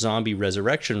 As for zombie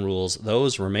resurrection rules,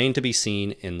 those remain to be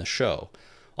seen in the show.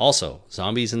 Also,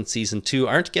 zombies in Season 2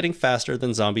 aren't getting faster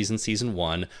than zombies in Season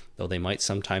 1, though they might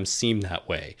sometimes seem that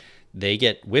way. They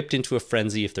get whipped into a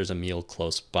frenzy if there's a meal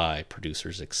close by,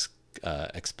 producers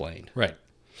explained. Right.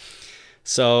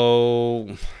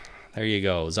 So, there you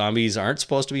go. Zombies aren't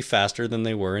supposed to be faster than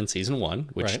they were in Season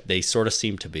 1, which Right. they sort of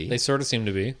seem to be. They sort of seem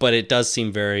to be. But it does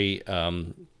seem very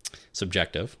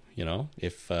subjective. You know,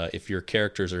 if your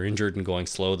characters are injured and going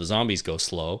slow, the zombies go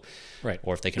slow. Right.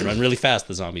 Or if they can run really fast,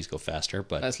 the zombies go faster.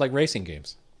 But That's like racing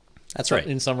games. that's right.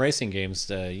 In some racing games,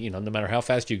 no matter how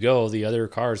fast you go, the other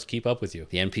cars keep up with you.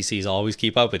 The NPCs always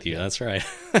keep up with you. That's right.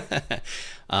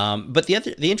 But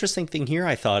the interesting thing here,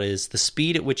 I thought, is the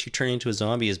speed at which you turn into a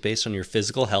zombie is based on your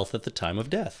physical health at the time of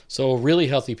death. So really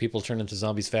healthy people turn into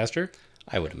zombies faster?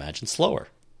 I would imagine slower.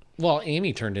 Well,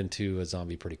 Amy turned into a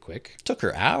zombie pretty quick. Took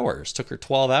her hours. Took her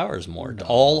 12 hours more.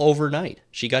 All overnight.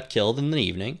 She got killed in the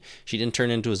evening. She didn't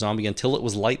turn into a zombie until it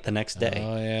was light the next day.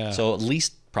 Oh, yeah. So at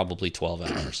least probably 12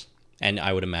 hours. And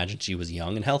I would imagine she was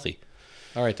young and healthy.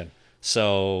 All right, then.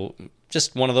 So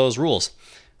just one of those rules.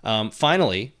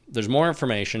 Finally, there's more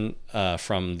information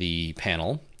from the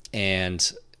panel.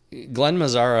 And Glenn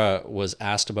Mazzara was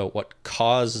asked about what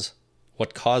caused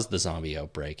the zombie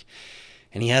outbreak.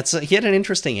 And he had an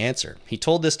interesting answer. He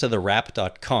told this to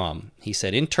TheWrap.com. He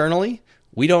said, internally,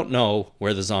 we don't know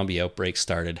where the zombie outbreak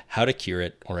started, how to cure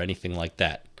it, or anything like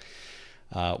that.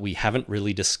 We haven't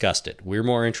really discussed it. We're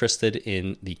more interested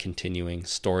in the continuing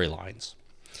storylines.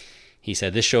 He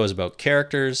said, this show is about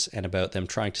characters and about them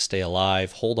trying to stay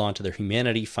alive, hold on to their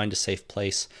humanity, find a safe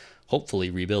place, hopefully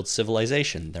rebuild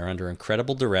civilization. They're under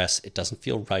incredible duress. It doesn't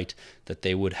feel right that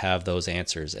they would have those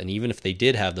answers. And even if they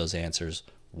did have those answers,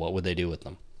 what would they do with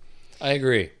them? I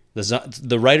agree.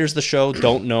 The writers of the show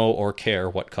don't know or care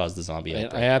what caused the zombie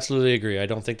outbreak. I absolutely agree. I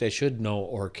don't think they should know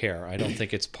or care. I don't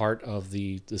think it's part of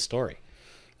the story.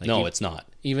 No, it's not.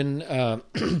 Even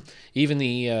even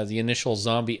the initial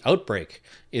zombie outbreak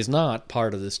is not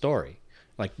part of the story.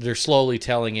 Like they're slowly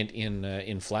telling it in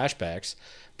flashbacks,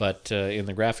 but in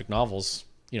the graphic novels,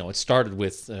 it started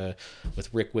with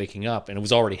Rick waking up, and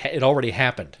it already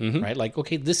happened, right? Like,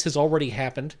 okay, this has already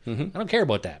happened. I don't care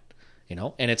about that,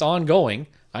 and it's ongoing.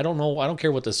 I don't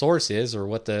care what the source is or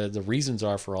what the reasons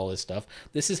are for all this stuff.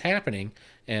 This is happening,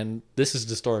 and this is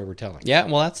the story we're telling. Yeah,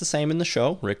 well, that's the same in the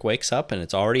show. Rick wakes up, and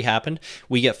it's already happened.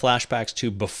 We get flashbacks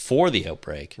to before the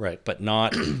outbreak, Right. But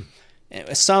not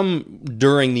some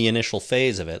during the initial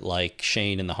phase of it, like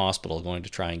Shane in the hospital going to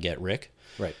try and get Rick.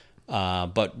 Right.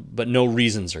 But no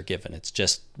reasons are given. It's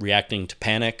just reacting to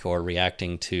panic or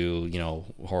reacting to,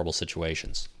 horrible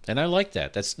situations. And I like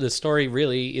that. That's the story.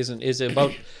 Really is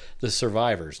about the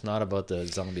survivors, not about the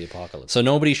zombie apocalypse. So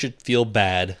nobody should feel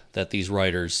bad that these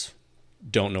writers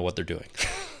don't know what they're doing.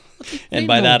 And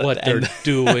by that, what they're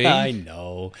doing. I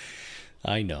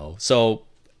know. So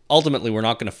ultimately, we're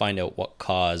not going to find out what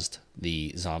caused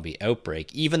the zombie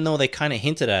outbreak, even though they kind of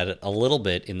hinted at it a little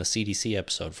bit in the CDC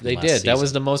episode from last season. That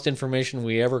was the most information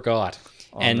we ever got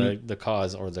on the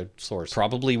cause or the source.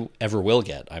 Probably ever will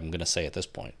get, I'm going to say at this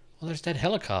point. Well, there's that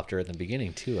helicopter at the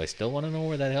beginning, too. I still want to know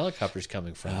where that helicopter's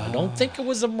coming from. I don't think it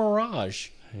was a mirage.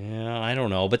 Yeah, I don't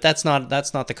know. But that's not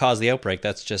the cause of the outbreak.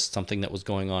 That's just something that was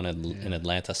going on in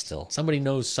Atlanta still. Somebody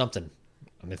knows something,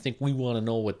 and I think we want to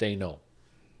know what they know.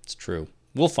 It's true.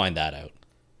 We'll find that out.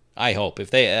 I hope.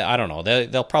 I don't know.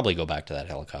 They'll probably go back to that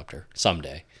helicopter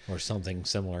someday. Or something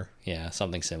similar. Yeah,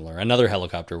 something similar. Another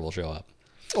helicopter will show up.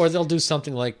 Or they'll do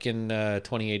something like in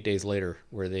 28 Days Later,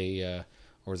 where they...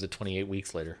 or is it 28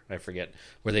 Weeks Later? I forget.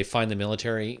 Where they find the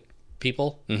military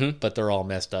people, but they're all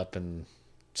messed up and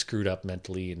screwed up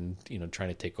mentally and, trying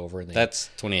to take over. And that's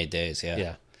 28 Days, yeah.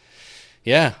 Yeah.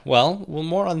 Yeah, well,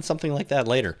 more on something like that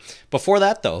later. Before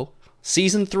that, though,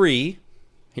 Season 3...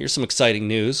 Here's some exciting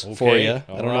news for you.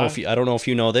 I don't know if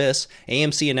you know this.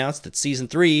 AMC announced that Season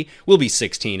 3 will be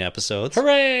 16 episodes.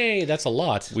 Hooray! That's a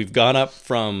lot. We've gone up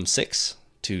from 6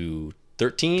 to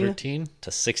 13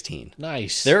 to 16.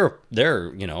 Nice. They're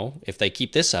if they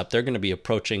keep this up, they're going to be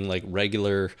approaching like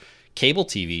regular cable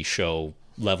TV show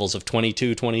levels of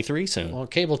 22, 23 soon. Well,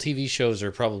 cable TV shows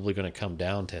are probably going to come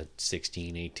down to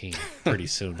 16, 18 pretty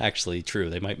soon. Actually, true.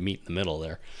 They might meet in the middle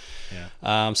there.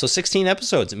 Yeah. So 16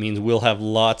 episodes. It means we'll have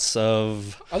lots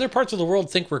of... Other parts of the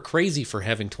world think we're crazy for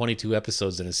having 22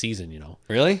 episodes in a season,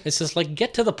 Really? It's just like,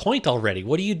 get to the point already.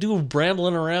 What are you doing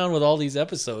brambling around with all these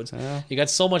episodes? You got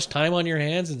so much time on your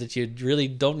hands that you really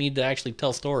don't need to actually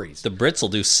tell stories. The Brits will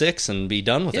do 6 and be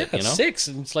done with it, 6.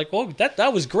 And it's like, oh,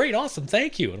 that was great. Awesome.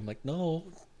 Thank you. And I'm like, no,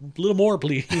 a little more,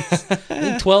 please. I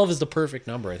think 12 is the perfect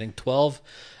number. I think 12...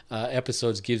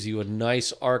 episodes gives you a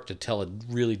nice arc to tell a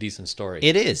really decent story.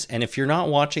 It is. And if you're not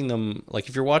watching them, like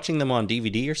if you're watching them on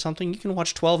DVD or something, you can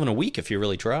watch 12 in a week if you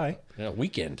really try. A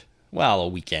weekend. Well, a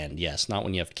weekend, yes. Not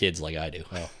when you have kids like I do.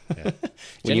 Oh, yeah.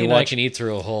 Jenny and I can eat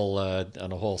through a whole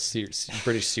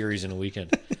British series in a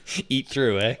weekend. Eat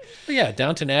through, eh? Well, yeah,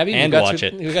 Downton Abbey. And watch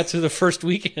it. We got through the first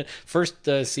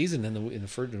season in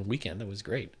the weekend. That was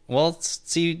great. Well,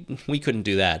 see, we couldn't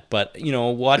do that. But,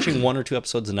 watching 1 or 2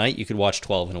 episodes a night, you could watch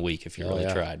 12 in a week if you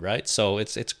really tried, right? So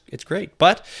it's great.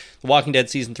 But The Walking Dead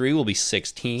Season 3 will be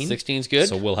 16. 16's good.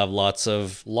 So we'll have lots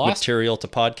of material to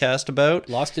podcast about.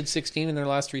 Lost did 16 in their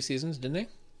last 3 seasons, didn't they?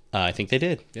 I think they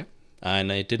did. Yeah.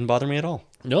 And it didn't bother me at all.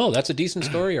 No, that's a decent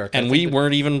story arc. And we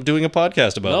weren't even doing a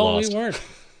podcast about Lost. No, we weren't.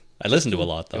 I listened to a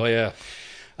lot, though. Oh,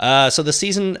 yeah. So the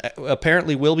season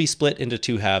apparently will be split into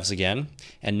 2 halves again,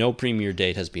 and no premiere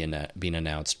date has been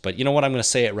announced. But you know what? I'm going to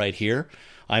say it right here.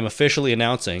 I'm officially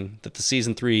announcing that the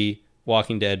Season 3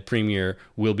 Walking Dead premiere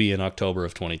will be in October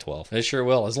of 2012. It sure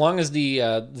will. As long as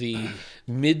the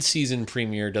mid-season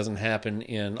premiere doesn't happen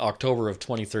in October of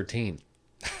 2013.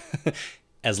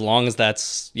 As long as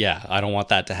that's, I don't want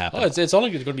that to happen. Oh, it's only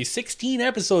going to be 16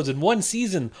 episodes in one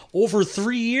season over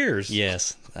 3 years.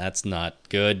 Yes, that's not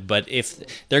good. But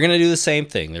if they're going to do the same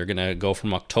thing, they're going to go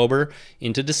from October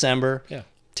into December,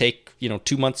 take 2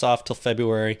 months off till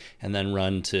February, and then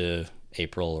run to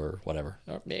April or whatever.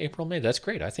 April, May. That's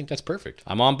great. I think that's perfect.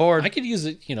 I'm on board. I could use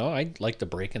it. I'd like the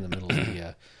break in the middle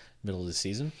of the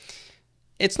season.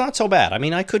 It's not so bad. I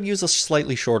mean, I could use a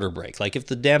slightly shorter break. Like if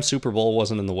the damn Super Bowl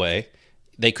wasn't in the way,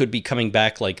 they could be coming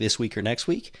back like this week or next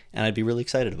week, and I'd be really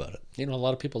excited about it. A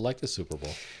lot of people like the Super Bowl.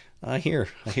 I hear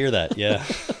that, yeah.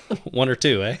 1 or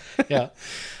 2, eh? Yeah.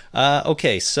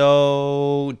 Okay,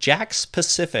 so Jax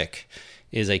Pacific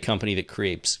is a company that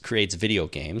creates video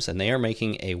games, and they are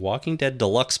making a Walking Dead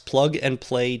Deluxe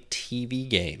plug-and-play TV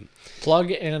game.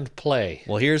 Plug and play.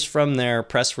 Well, here's from their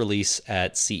press release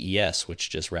at CES,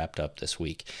 which just wrapped up this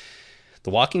week. The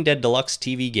Walking Dead Deluxe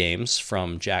TV games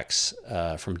from Jax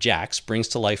brings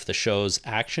to life the show's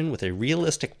action with a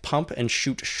realistic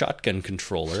pump-and-shoot shotgun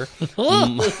controller,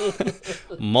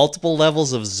 multiple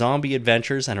levels of zombie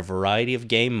adventures, and a variety of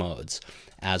game modes.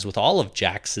 As with all of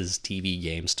Jax's TV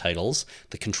games titles,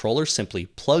 the controller simply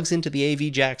plugs into the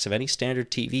AV jacks of any standard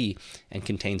TV and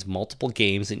contains multiple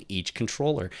games in each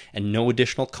controller, and no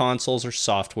additional consoles or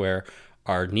software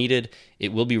are needed.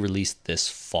 It will be released this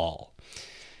fall.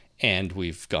 And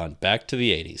we've gone back to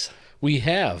the 80s. We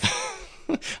have.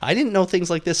 I didn't know things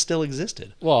like this still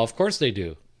existed. Well, of course they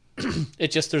do.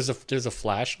 It just there's a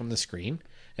flash on the screen,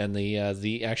 and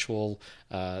the actual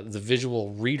the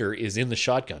visual reader is in the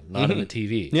shotgun, not in the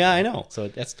TV. Yeah, I know. So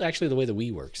that's actually the way the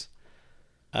Wii works.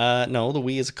 No, the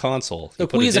Wii is a console. The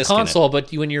Wii is a console,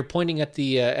 but when you're pointing at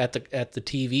the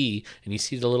TV and you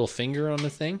see the little finger on the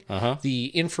thing, the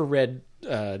infrared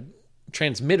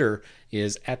transmitter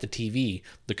is at the TV.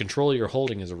 The controller you're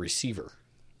holding is a receiver.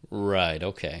 Right,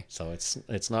 okay. So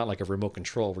it's not like a remote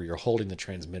control where you're holding the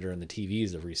transmitter and the TV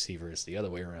is the receiver. It's the other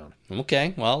way around.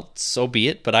 Okay, well, so be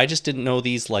it. But I just didn't know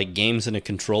these like games in a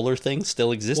controller things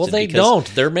still existed. Well, they don't.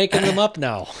 They're making them up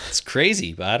now. It's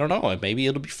crazy, but I don't know. Maybe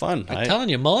it'll be fun. I'm telling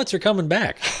you, mullets are coming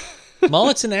back.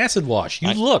 Mullets and acid wash.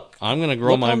 I'm gonna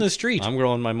grow on the street. I'm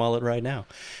growing my mullet right now.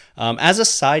 As a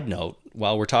side note,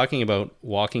 while we're talking about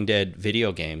Walking Dead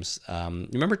video games,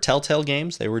 remember Telltale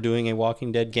Games? They were doing a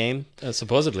Walking Dead game.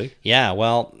 Supposedly. Yeah,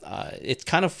 well, it's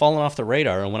kind of fallen off the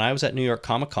radar. And when I was at New York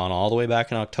Comic Con all the way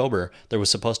back in October, there was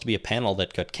supposed to be a panel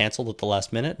that got canceled at the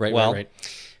last minute. Right.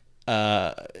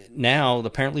 Now,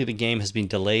 apparently the game has been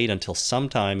delayed until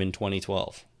sometime in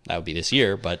 2012. That would be this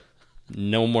year, but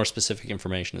no more specific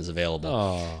information is available.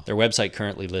 Oh. Their website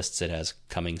currently lists it as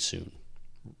coming soon.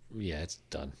 Yeah, it's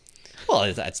done. Well,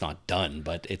 it's not done,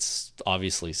 but it's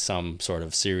obviously some sort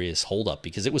of serious holdup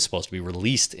because it was supposed to be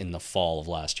released in the fall of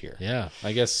last year. Yeah,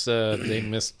 I guess they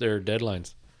missed their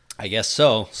deadlines. I guess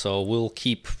so. So we'll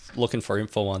keep looking for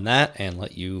info on that and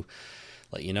let you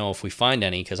know if we find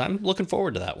any, because I'm looking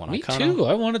forward to that one. Me too.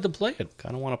 I wanted to play it.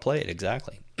 Kind of want to play it,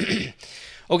 exactly.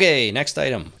 Okay, next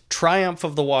item. Triumph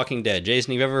of the Walking Dead.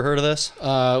 Jason, you've ever heard of this?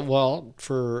 Well,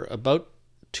 for about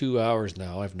 2 hours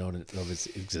now, I've known of its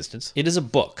existence. It is a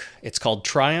book. It's called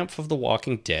Triumph of the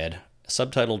Walking Dead,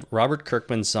 subtitled Robert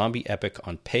Kirkman's Zombie Epic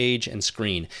on Page and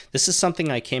Screen. This is something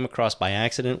I came across by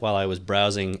accident while I was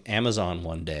browsing Amazon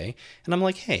one day, and I'm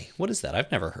like, hey, what is that?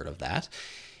 I've never heard of that.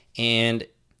 And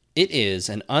it is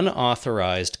an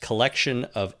unauthorized collection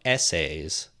of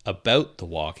essays about The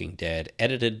Walking Dead,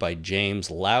 edited by James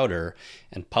Lowder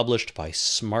and published by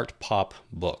Smart Pop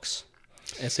Books.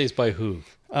 Essays by who?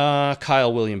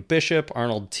 Kyle William Bishop,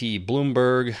 Arnold T.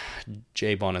 Bloomberg,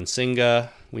 Jay Bonansinga.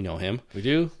 We know him. We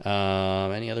do?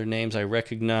 Any other names I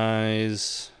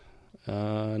recognize?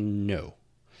 No.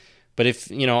 But if,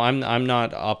 I'm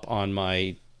not up on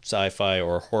my sci-fi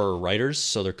or horror writers,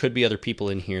 so there could be other people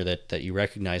in here that you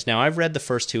recognize. Now, I've read the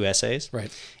first two essays.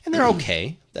 Right. And they're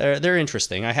okay. They're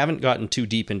interesting. I haven't gotten too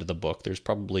deep into the book. There's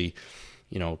probably,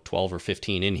 12 or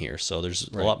 15 in here, so there's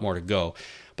a lot more to go.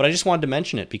 But I just wanted to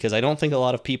mention it because I don't think a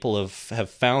lot of people have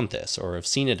found this or have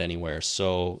seen it anywhere.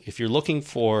 So if you're looking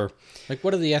for... Like,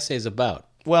 what are the essays about?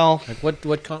 Well... Like,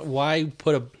 why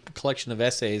put a collection of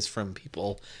essays from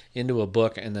people into a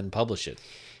book and then publish it?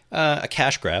 A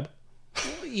cash grab.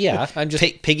 Yeah, I'm just...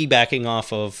 piggybacking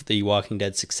off of the Walking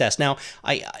Dead success. Now,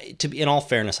 in all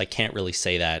fairness, I can't really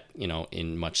say that,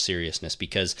 in much seriousness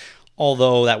because...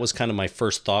 Although that was kind of my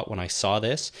first thought when I saw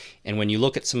this. And when you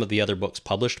look at some of the other books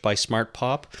published by Smart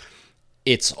Pop,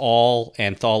 it's all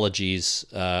anthologies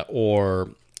or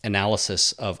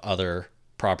analysis of other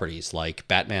properties like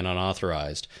Batman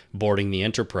Unauthorized, Boarding the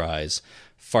Enterprise,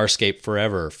 Farscape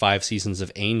Forever, 5 Seasons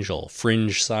of Angel,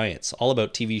 Fringe Science, all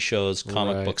about TV shows,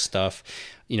 comic book stuff,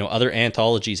 other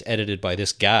anthologies edited by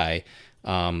this guy,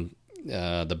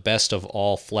 The Best of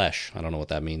All Flesh. I don't know what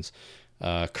that means.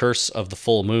 Curse of the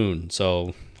Full Moon.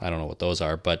 So I don't know what those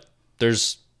are, but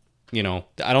there's, I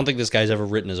don't think this guy's ever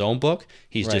written his own book.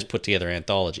 He's just put together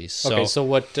anthologies. So, okay, so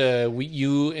what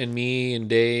you and me and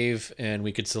Dave, and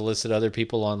we could solicit other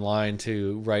people online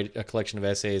to write a collection of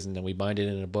essays, and then we bind it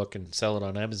in a book and sell it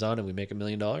on Amazon, and we make $1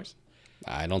 million?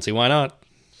 I don't see why not.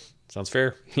 Sounds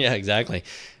fair. Yeah, exactly.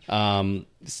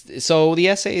 So the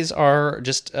essays are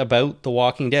just about The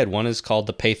Walking Dead. One is called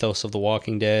The Pathos of The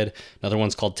Walking Dead. Another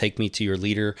one's called Take Me to Your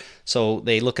Leader. So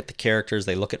they look at the characters.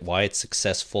 They look at why it's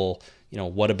successful.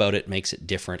 What about it makes it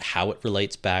different, how it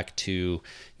relates back to,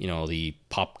 the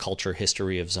pop culture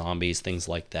history of zombies, things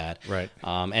like that. Right.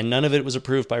 And none of it was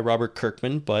approved by Robert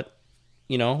Kirkman, but,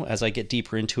 as I get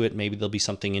deeper into it, maybe there'll be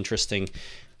something interesting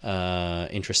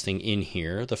in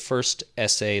here. The first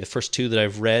two that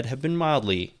I've read have been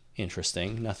mildly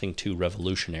interesting, nothing too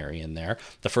revolutionary in there.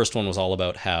 The first one was all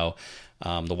about how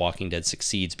The Walking Dead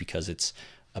succeeds because it's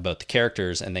about the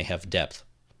characters and they have depth.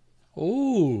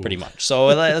 Ooh. Pretty much.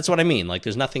 So that's what I mean. Like,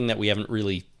 there's nothing that we haven't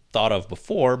really thought of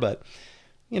before, but,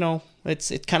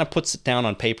 it kind of puts it down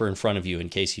on paper in front of you in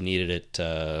case you needed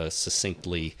it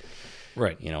succinctly,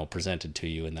 presented to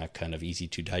you in that kind of easy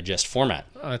to digest format.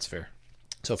 Oh, that's fair.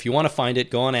 So if you want to find it,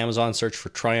 go on Amazon, search for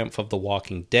Triumph of the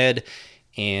Walking Dead,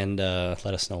 and let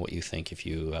us know what you think if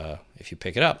you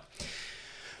pick it up.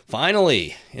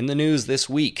 Finally, in the news this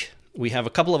week, we have a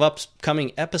couple of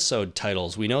upcoming episode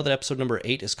titles. We know that episode number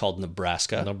 8 is called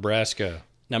Nebraska. Nebraska.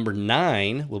 Number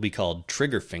 9 will be called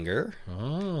Triggerfinger.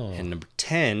 Oh. And number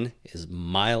 10 is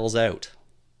Miles Out.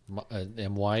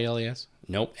 MYLES?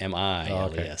 Nope, M-I-L-E-S. Oh,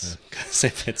 okay. Because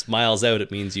if it's Miles Out,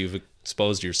 it means you've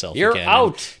exposed yourself You're again.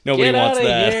 out. Nobody Get wants outta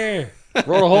that. Here.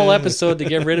 Wrote a whole episode to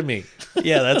get rid of me.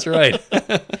 Yeah, that's right.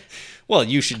 Well,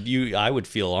 I would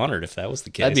feel honored if that was the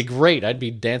case. That'd be great. I'd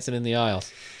be dancing in the aisles.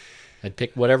 I'd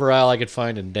pick whatever aisle I could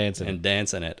find and dance in it. And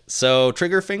dance in it. So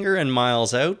Triggerfinger and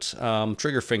Miles Out.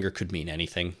 Triggerfinger could mean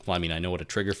anything. Well, I mean, I know what a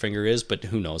Triggerfinger is, but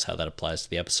who knows how that applies to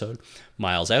the episode.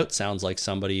 Miles Out sounds like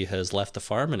somebody has left the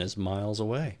farm and is miles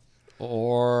away.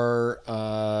 Or,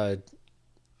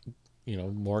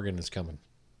 Morgan is coming.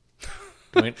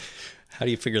 Right? How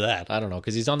do you figure that? I don't know,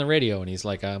 because he's on the radio and he's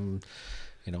like, I'm,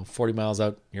 40 miles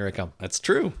out, here I come. That's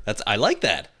true. I like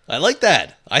that.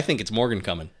 I think it's Morgan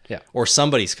coming. Yeah. Or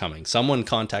somebody's coming. Someone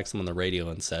contacts them on the radio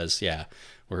and says, yeah,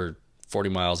 we're 40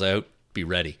 miles out, be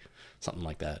ready. Something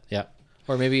like that. Yeah.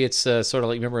 Or maybe it's sort of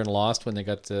like, remember in Lost when they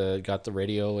got the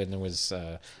radio and there was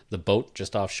the boat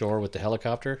just offshore with the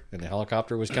helicopter and the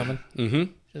helicopter was coming? Mm-hmm.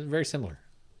 It was very similar.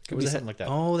 Could be something like that.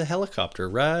 Oh, the helicopter.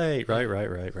 Right.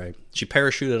 She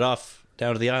parachuted off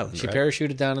down to the island. She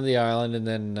parachuted down to the island, and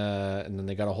then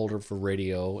they got a hold of her for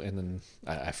radio, and then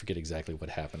I forget exactly what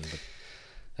happened, but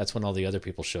that's when all the other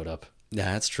people showed up.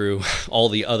 Yeah, that's true. All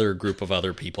the other group of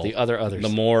other people. The others. The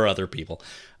more other people.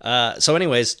 So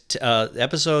anyways,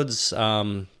 episodes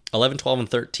 11, 12, and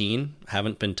 13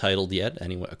 haven't been titled yet,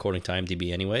 anyway, according to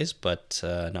IMDb anyways, but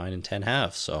 9 and 10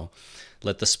 have. So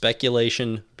let the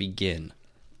speculation begin.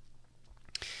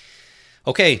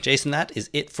 Okay, Jason, that is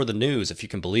it for the news, if you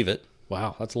can believe it.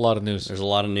 Wow, that's a lot of news. There's a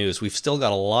lot of news. We've still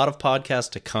got a lot of podcasts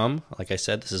to come. Like I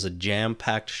said, this is a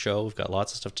jam-packed show. We've got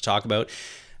lots of stuff to talk about.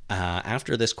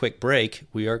 After this quick break,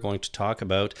 we are going to talk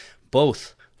about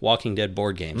both Walking Dead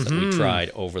board games that we tried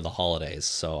over the holidays.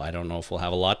 So I don't know if we'll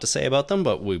have a lot to say about them,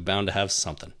 but we're bound to have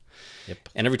something. Yep.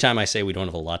 And every time I say we don't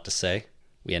have a lot to say,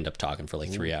 we end up talking for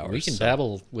like 3 hours. We can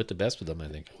babble with the best of them, I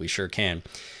think. We sure can.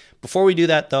 Before we do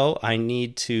that, though, I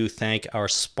need to thank our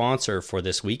sponsor for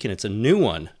this week, and it's a new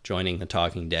one joining the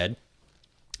Talking Dead,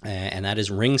 and that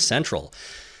is Ring Central.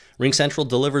 Ring Central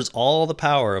delivers all the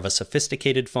power of a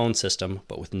sophisticated phone system,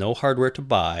 but with no hardware to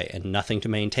buy and nothing to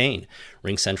maintain.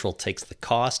 Ring Central takes the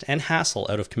cost and hassle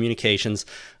out of communications,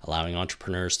 allowing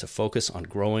entrepreneurs to focus on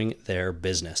growing their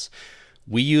business.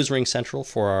 We use Ring Central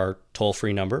for our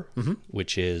toll-free number,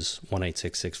 which is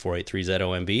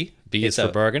 1-866-483-ZOMB. B is for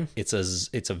bargain. It's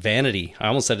a vanity. I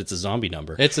almost said it's a zombie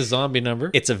number. It's a zombie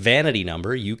number. It's a vanity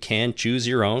number. You can choose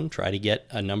your own. Try to get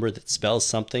a number that spells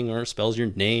something or spells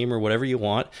your name or whatever you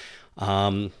want.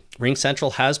 Ring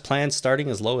Central has plans starting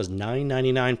as low as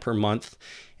 $9.99 per month.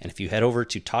 And if you head over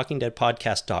to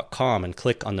TalkingDeadPodcast.com and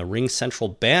click on the Ring Central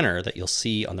banner that you'll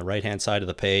see on the right-hand side of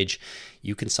the page,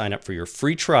 you can sign up for your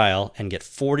free trial and get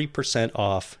 40%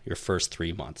 off your first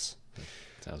 3 months.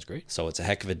 Sounds great. So it's a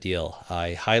heck of a deal.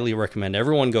 I highly recommend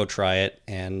everyone go try it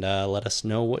and let us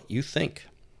know what you think.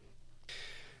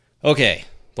 Okay,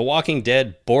 The Walking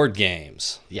Dead board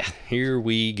games. Yeah. Here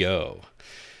we go.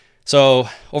 So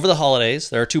over the holidays,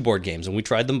 there are 2 board games, and we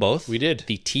tried them both. We did.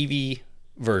 The TV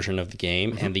version of the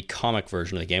game and the comic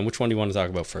version of the game. Which one do you want to talk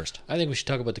about first? I think we should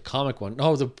talk about the comic one.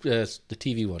 No, the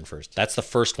TV one first. That's the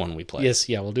first one we played. Yes,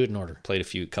 yeah, we'll do it in order.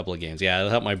 Played couple of games. Yeah,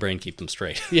 it'll help my brain keep them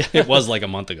straight. Yeah. It was like a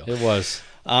month ago. It was.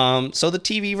 So the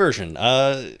TV version.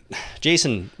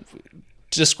 Jason,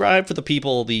 describe for the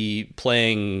people the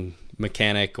playing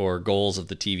mechanic or goals of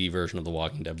the TV version of the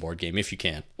Walking Dead board game, if you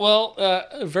can. Well,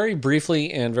 very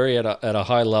briefly and very at a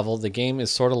high level, the game is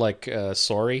sort of like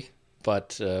Sorry,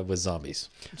 but with zombies.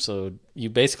 So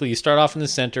you start off in the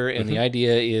center, and the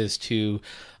idea is to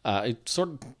sort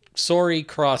of Sorry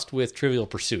crossed with Trivial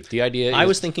Pursuit. The idea I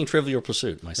was thinking Trivial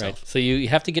Pursuit myself. Right. So you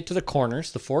have to get to the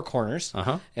corners, the 4 corners,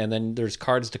 and then there's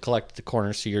cards to collect at the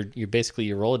corners. So you basically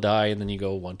you roll a die, and then you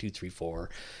go 1, 2, 3, 4,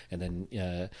 and then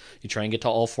you try and get to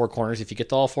all 4 corners. If you get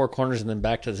to all 4 corners and then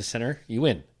back to the center, you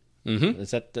win. Mm-hmm.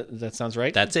 Is that sounds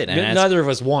right? That's it. And neither of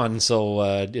us won, so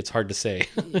it's hard to say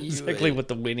exactly what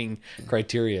the winning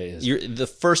criteria is. You're the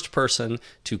first person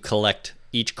to collect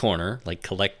each corner, like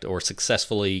collect or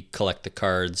successfully collect the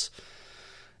cards.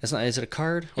 Is it a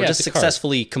card? Or just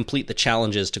successfully complete the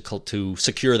challenges to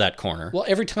secure that corner? Well,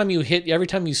 every time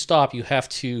you stop, you have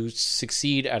to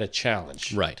succeed at a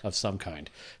challenge, of some kind.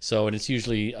 So, and it's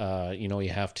usually,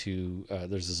 you have to.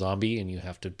 There's a zombie, and you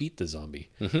have to beat the zombie,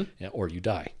 or you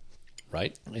die.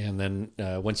 Right. And then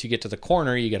once you get to the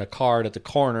corner, you get a card at the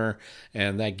corner,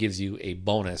 and that gives you a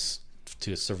bonus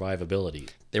to survivability.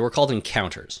 They were called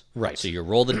encounters. Right. So you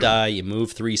roll the die, you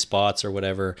move 3 spots or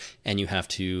whatever, and you have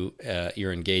to,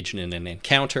 you're engaged in an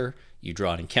encounter. You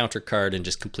draw an encounter card and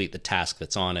just complete the task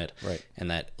that's on it. Right. And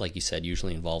that, like you said,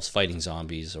 usually involves fighting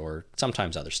zombies or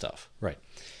sometimes other stuff. Right.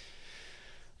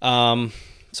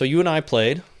 So you and I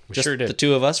played. Just sure did. The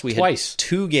two of us. We Twice. had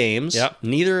 2 games. Yep.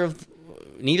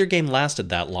 Neither game lasted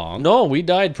that long. No, we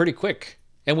died pretty quick.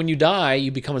 And when you die,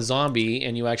 you become a zombie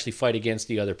and you actually fight against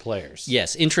the other players.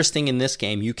 Yes, interesting in this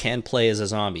game, you can play as a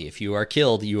zombie. If you are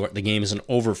killed, the game isn't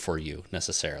over for you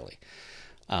necessarily.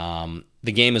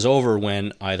 The game is over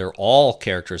when either all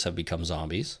characters have become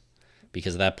zombies,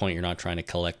 because at that point you're not trying to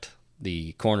collect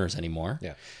the corners anymore.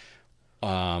 Yeah.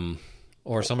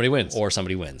 Or somebody wins. Or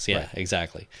somebody wins. Yeah, Right.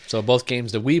 exactly. So both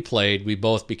games that we played, we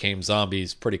both became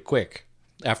zombies pretty quick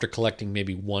after collecting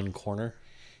maybe one corner.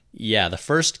 Yeah, the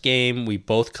first game we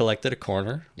both collected a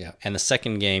corner. Yeah. And the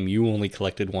second game you only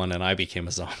collected one and I became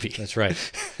a zombie. That's right.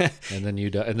 And then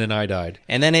and then I died.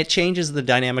 And then it changes the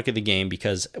dynamic of the game,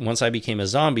 because once I became a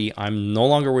zombie, I'm no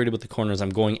longer worried about the corners. I'm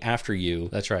going after you.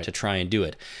 That's right. To try and do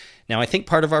it. Now, I think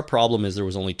part of our problem is there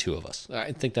was only 2 of us.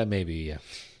 I think that may be, yeah.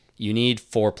 You need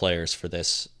 4 players for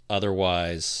this.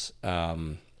 Otherwise,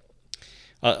 as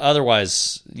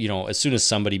soon as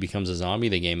somebody becomes a zombie,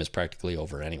 the game is practically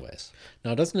over anyways.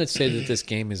 Now, doesn't it say that this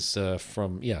game is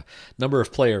from number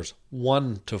of players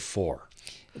 1 to 4?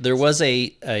 There was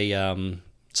a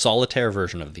solitaire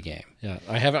version of the game. Yeah,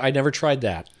 I never tried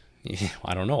that.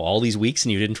 I don't know, all these weeks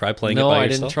and you didn't try playing it No, by I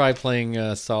yourself? didn't try playing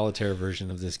a solitaire version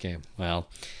of this game. Well,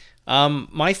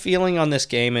 my feeling on this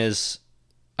game is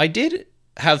I did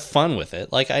have fun with it.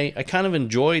 Like I kind of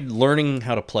enjoyed learning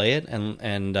how to play it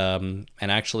and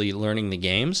actually learning the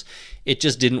games. It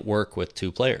just didn't work with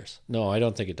 2 players. No, I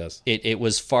don't think it does. It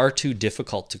was far too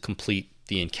difficult to complete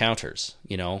the encounters.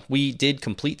 You know, we did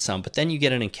complete some, but then you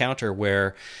get an encounter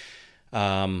where,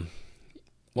 what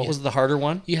was the harder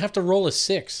one? You have to roll a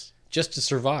 6 just to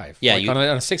survive. Yeah, like on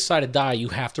a 6-sided die, you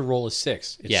have to roll a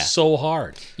 6. It's so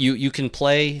hard. You can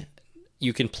play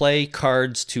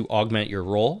cards to augment your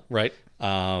roll. Right.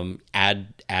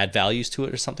 Add values to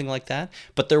it or something like that.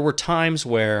 But there were times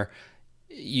where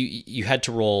you had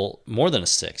to roll more than a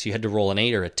 6. You had to roll an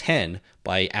 8 or a 10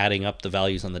 by adding up the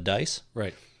values on the dice.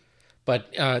 Right.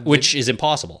 But which is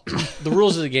impossible. The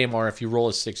rules of the game are if you roll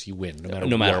a 6, you win,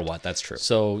 no matter what. That's true.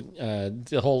 So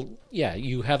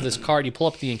you have this card. You pull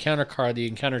up the encounter card. The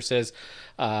encounter says,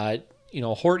 horde.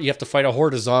 You have to fight a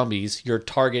horde of zombies. Your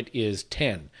target is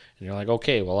 10. And you're like,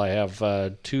 okay, well, I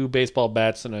have 2 baseball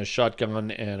bats and a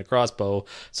shotgun and a crossbow,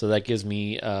 so that gives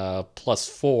me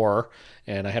 +4,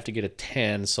 and I have to get a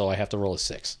 10, so I have to roll a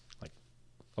 6. Like,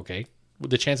 okay,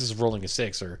 the chances of rolling a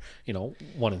 6 are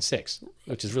 1 in 6,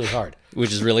 which is really hard.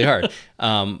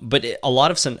 But a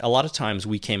lot of times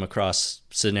we came across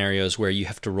scenarios where you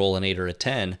have to roll an 8 or a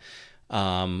 10.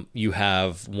 You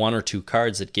have 1 or 2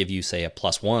 cards that give you, say, a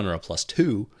 +1 or a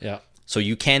 +2. Yeah. So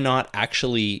you cannot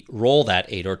actually roll that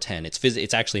 8 or 10.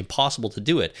 It's actually impossible to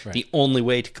do it. Right. The only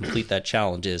way to complete that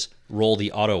challenge is roll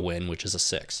the auto win, which is a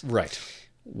 6. Right.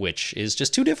 Which is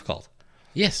just too difficult.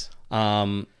 Yes.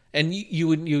 And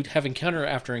you'd have encounter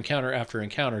after encounter after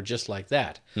encounter just like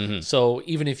that. Mm-hmm. So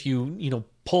even if you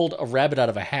pulled a rabbit out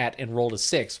of a hat and rolled a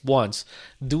 6 once,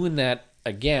 doing that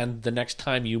again the next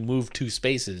time you move 2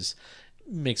 spaces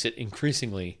makes it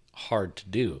increasingly hard to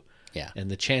do. Yeah.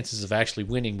 And the chances of actually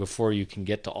winning before you can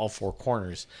get to all 4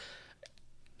 corners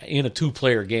in a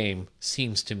 2-player game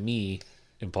seems to me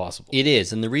impossible. It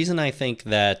is. And the reason I think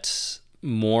that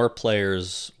more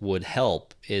players would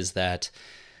help is that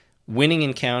winning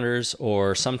encounters,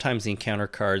 or sometimes the encounter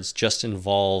cards, just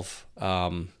involve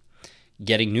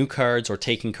getting new cards or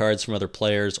taking cards from other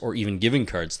players or even giving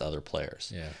cards to other players.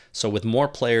 Yeah. So with more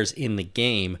players in the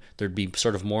game, there'd be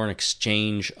sort of more an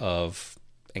exchange of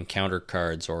encounter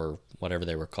cards or whatever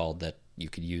they were called that you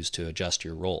could use to adjust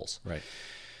your rolls. Right.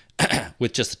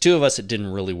 With just the 2 of us, it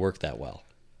didn't really work that well.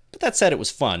 But that said, it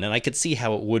was fun, and I could see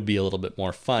how it would be a little bit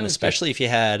more fun, especially if you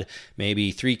had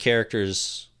maybe 3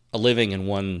 characters, a living, and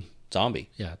 1 zombie.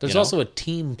 Yeah. There's also a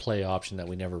team play option that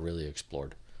we never really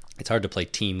explored. It's hard to play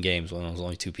team games when there's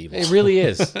only 2 people. It really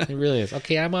is. It really is.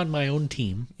 Okay, I'm on my own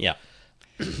team. Yeah.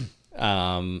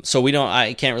 So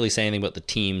I can't really say anything about the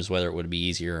teams, whether it would be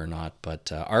easier or not,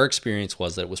 but our experience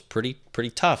was that it was pretty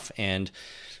tough, and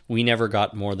we never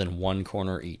got more than 1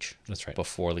 corner each. That's right.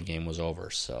 Before the game was over.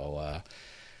 So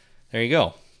there you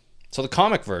go. So the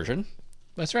comic version.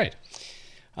 That's right.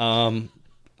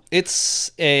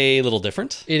 It's a little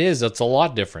different It is. It's a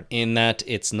lot different. in that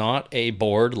it's not a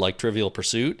board like Trivial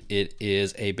Pursuit. It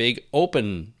is a big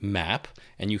open map,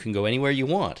 and you can go anywhere you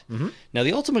want. Now,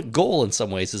 the ultimate goal in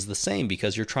some ways is the same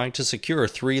because you're trying to secure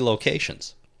 3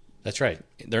 locations. That's right.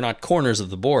 They're not corners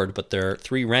of the board, but they're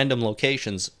 3 random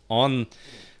locations on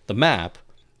the map,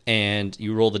 and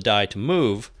you roll the die to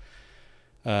move.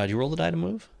 Do you roll the die to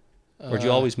move? Or do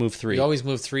you always move 3? You always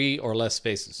move 3 or less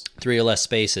spaces. 3 or less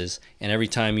spaces, and every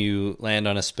time you land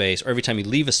on a space, or every time you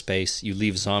leave a space, you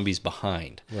leave zombies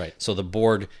behind. Right. So the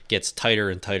board gets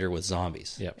tighter and tighter with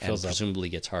zombies. Yeah, and fills up. presumably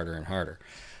gets harder and harder.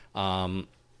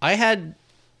 I had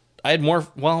more.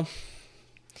 Well,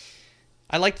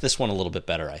 I liked this one a little bit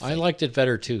better. I think. I liked it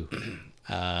better too.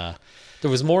 There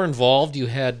was more involved. You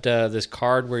had this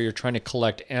card where you're trying to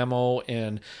collect ammo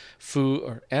and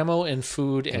food,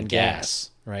 and gas,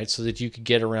 right? So that you could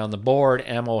get around the board.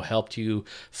 Ammo helped you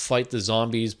fight the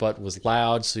zombies, but was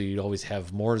loud, so you'd always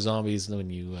have more zombies than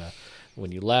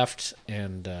when you left.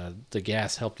 And the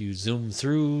gas helped you zoom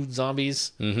through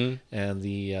zombies. Mm-hmm. And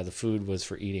the food was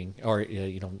for eating or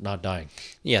not dying.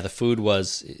 Yeah, the food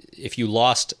was, if you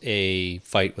lost a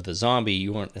fight with a zombie,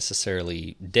 you weren't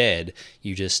necessarily dead.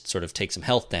 You just sort of take some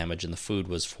health damage, and the food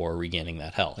was for regaining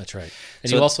that health. That's right. And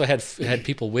So- you also had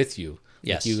people with you.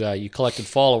 Yes. Like you collected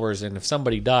followers, and if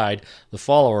somebody died, the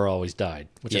follower always died,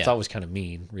 which I Yeah. thought was kind of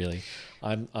mean, really.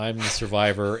 I'm the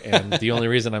survivor, and the only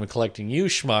reason I'm collecting you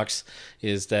schmucks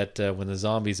is that when the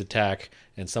zombies attack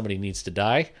and somebody needs to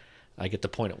die, I get to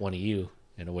point at one of you,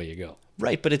 and away you go.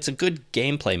 Right, but it's a good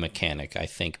gameplay mechanic, I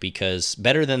think, because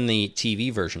better than the TV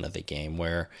version of the game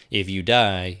where if you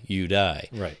die, you die.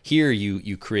 Right. Here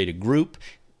you create a group.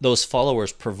 Those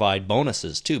followers provide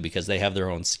bonuses too because they have their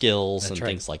own skills and right.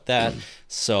 things like that.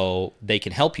 So they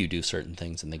can help you do certain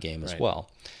things in the game as Right. well.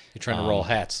 You're trying to roll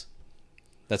hats.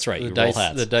 That's right. The You dice, roll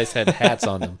hats. the dice had hats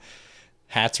on them,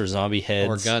 Hats or zombie heads.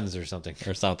 or guns or something.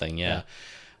 Or something, yeah.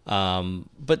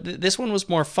 But this one was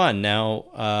more fun.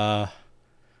 Now,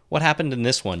 what happened in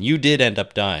this one? You did end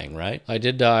up dying, right? I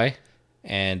did die.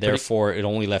 And therefore, it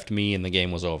only left me and the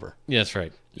game was over. Yeah, that's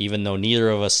right. Even though neither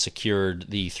of us secured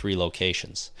the 3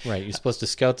 locations. Right. You're supposed to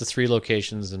scout the 3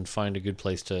 locations and find a good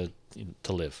place to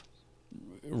live.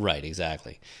 Right,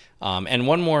 exactly. And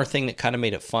one more thing that kind of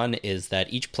made it fun is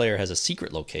that each player has a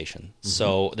secret location. Mm-hmm.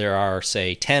 So there are,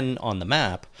 say, 10 on the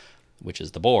map, which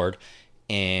is the board,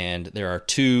 and there are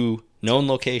 2 known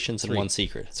locations and 1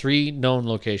 secret. 3 known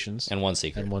locations And 1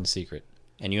 secret. and 1 secret.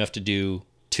 And you have to do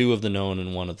 2 of the known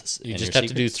and 1 of the You just have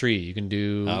to do 3. You can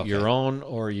do Okay. your own,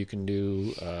 or you can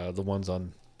do the ones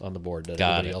on the board that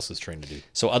Got everybody it. else is trying to do.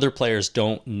 So other players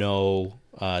don't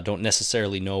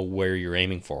necessarily know where you're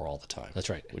aiming for all the time. That's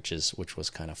right. Which was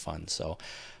kind of fun. So,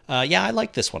 yeah, I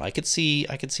like this one. I could see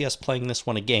us playing this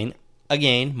one again.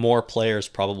 Again, more players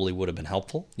probably would have been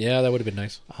helpful. Yeah, that would have been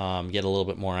nice. Get a little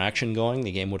bit more action going.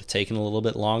 The game would have taken a little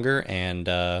bit longer, and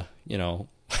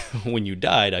when you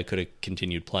died, I could have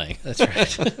continued playing. That's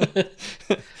right.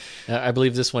 I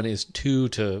believe this one is 2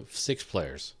 to 6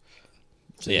 players.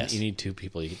 So Yes. you need 2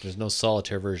 people. There's no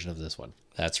solitaire version of this one.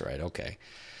 That's right. Okay.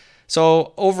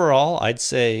 So overall, I'd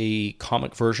say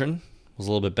comic version was a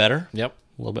little bit better. Yep.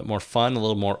 A little bit more fun, a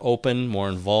little more open, more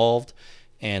involved,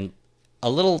 and a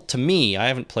little, to me, I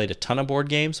haven't played a ton of board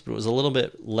games, but it was a little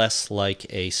bit less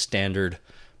like a standard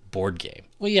board game.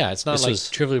 Well, yeah, it's not This like was-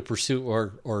 Trivial Pursuit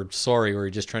or Sorry, where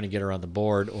you're just trying to get around the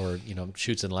board, or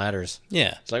shoots and ladders.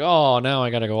 Yeah. It's like, oh, now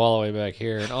I got to go all the way back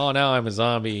here, and oh, now I'm a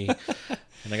zombie,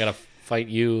 and I got to fight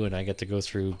you, and I get to go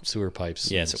through sewer pipes.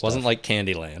 Yes, and it wasn't stuff. like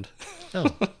Candyland,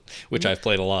 No, which I've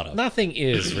played a lot of. nothing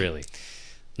is really.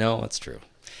 No, that's true.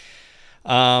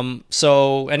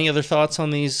 So any other thoughts on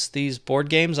these board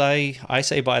games? I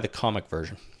say buy the comic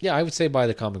version Yeah, I would say buy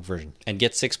the comic version. and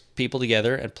get 6 people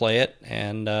together and play it,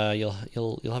 and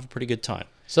you'll have a pretty good time.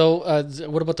 So,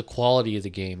 what about the quality of the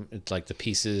game? It's like the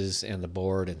pieces and the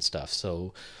board and stuff.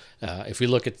 So, if we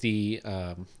look at the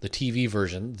TV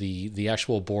version, the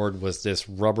actual board was this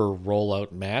rubber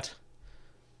rollout mat.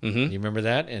 Mm-hmm. You remember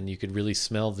that? And you could really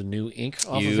smell the new ink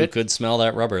off You of it. could smell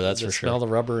that rubber, that's for Smell sure.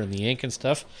 the rubber and the ink and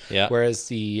stuff. Yeah.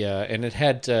 Whereas and it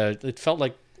had it felt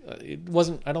like it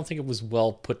wasn't. I don't think it was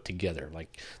well put together.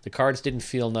 Like the cards didn't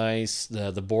feel nice.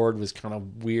 The board was kind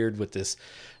of weird with this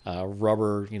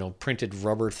rubber, printed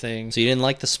rubber thing. So you didn't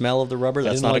like the smell of the rubber? I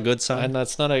That's didn't not a like- good sign? And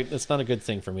that's not a good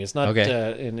thing for me. It's not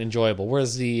Okay. enjoyable.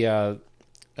 Whereas the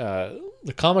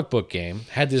comic book game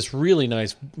had this really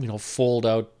nice, fold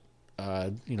out,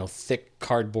 thick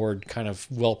cardboard kind of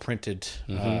well printed,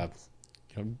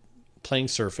 playing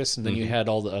surface, and then you had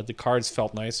all the cards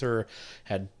felt nicer,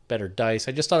 had better dice.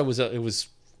 I just thought it was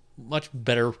much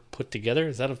better put together.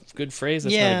 Is that a good phrase?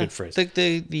 That's not a good phrase.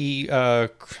 The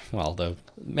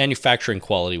manufacturing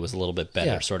quality was a little bit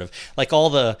better, Yeah. sort of like all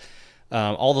the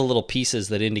little pieces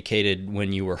that indicated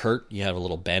when you were hurt. You have a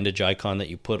little bandage icon that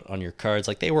you put on your cards.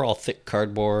 Like they were all thick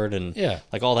cardboard and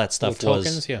like all that stuff Little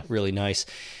was tokens, really nice.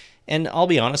 And I'll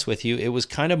be honest with you, it was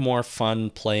kind of more fun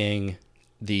playing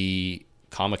the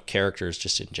comic characters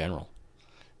just in general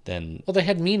than Well, they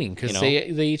had meaning because You know?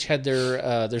 they each had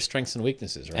their strengths and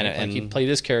weaknesses, right? And- like you play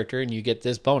this character and you get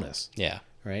this bonus, yeah.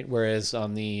 right? Whereas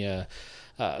on the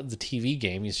TV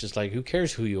game, it's just like, who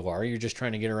cares who you are? You're just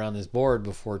trying to get around this board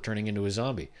before turning into a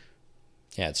zombie.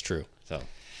 Yeah, it's true. So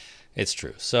It's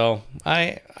true. So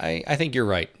I think you're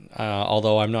right.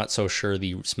 Although I'm not so sure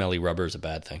the smelly rubber is a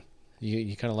bad thing.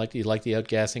 you kind of like the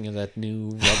outgassing of that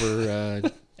new rubber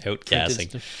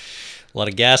Outgassing. printed A lot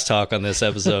of gas talk on this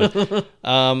episode.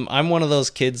 I'm one of those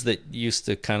kids that used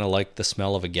to kind of like the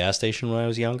smell of a gas station when I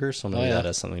was younger, so maybe yeah. that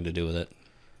has something to do with it.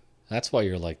 That's why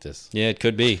you're like this. Yeah, it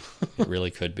could be. It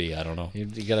really could be. I don't know. You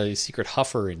got a secret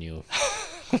huffer in you.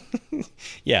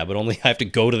 Yeah, but only I have to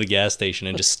go to the gas station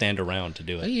and just stand around to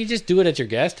do it. You just do it at your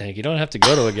gas tank. You don't have to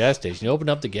go to a gas station. You open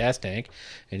up the gas tank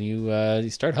and you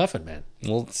start huffing, man.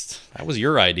 Well, that was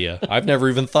your idea. I've never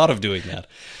even thought of doing that.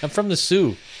 I'm from the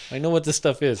Sioux. I know what this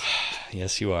stuff is.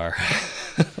 Yes, you are.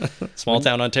 Small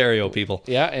town Ontario, people.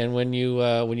 Yeah, and when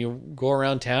you go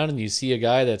around town and you see a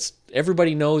guy that's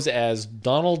everybody knows as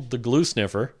Donald the Glue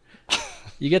Sniffer,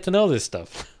 you get to know this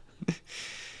stuff.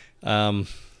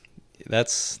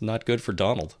 That's not good for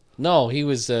Donald. No, he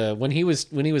was when he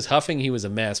was huffing, he was a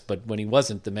mess. But when he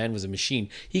wasn't, the man was a machine.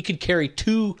 He could carry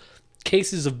 2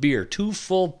 cases of beer, 2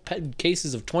 full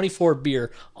cases of 24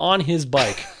 beer on his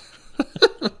bike.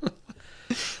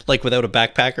 Like without a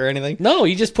backpack or anything? No,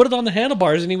 he just put it on the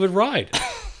handlebars and he would ride.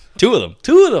 2 of them.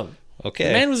 2 of them. Okay.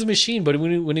 The man was a machine, but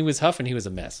when he was huffing, he was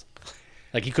a mess.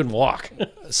 Like he couldn't walk.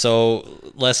 So,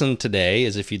 lesson today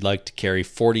is if you'd like to carry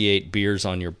 48 beers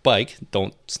on your bike,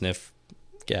 don't sniff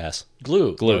gas.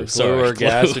 Glue, sorry, or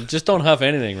gas. glue. Just don't huff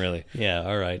anything, really. Yeah,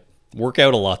 all right. Work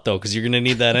out a lot, though, because you're going to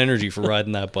need that energy for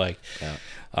riding that bike. Yeah.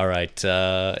 All right.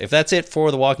 If that's it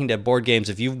for the Walking Dead board games,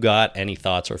 if you've got any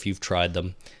thoughts or if you've tried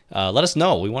them, let us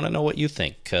know. We want to know what you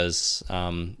think because,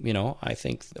 I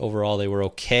think overall they were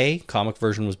okay. Comic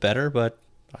version was better, but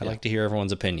I like to hear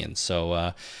everyone's opinions.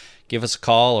 So give us a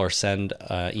call or send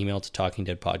email to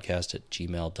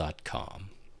talkingdeadpodcast@gmail.com.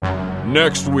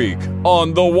 Next week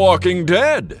on The Walking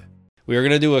Dead. We are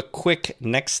going to do a quick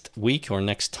next week or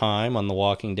next time on The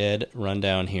Walking Dead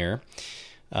rundown here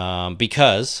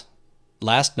because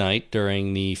last night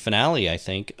during the finale, I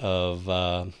think, of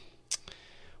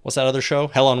what's that other show?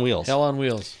 Hell on Wheels. Hell on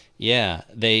Wheels. Yeah,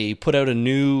 they put out a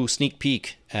new sneak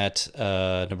peek at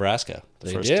Nebraska. The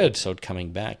They first did. episode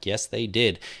coming back. Yes, they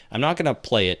did. I'm not going to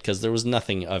play it because there was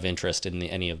nothing of interest in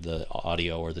any of the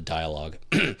audio or the dialogue.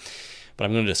 But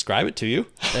I'm going to describe it to you.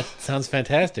 That sounds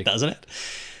fantastic. Doesn't it?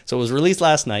 So it was released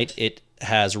last night. It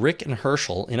has Rick and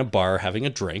Herschel in a bar having a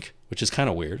drink, which is kind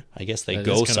of weird. I guess they That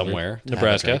go is kinda somewhere. weird. to have a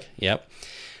Nebraska. drink. Yep.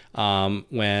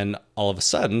 When all of a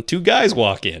sudden, 2 guys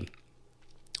walk in.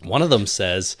 One of them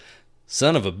says,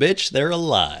 "Son of a bitch, they're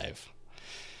alive."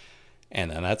 And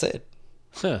then that's it.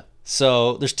 Huh.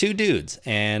 So there's 2 dudes,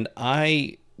 and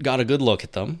I got a good look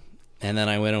at them. And then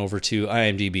I went over to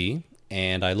IMDb,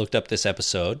 and I looked up this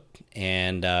episode.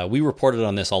 And we reported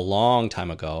on this a long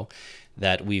time ago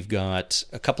that we've got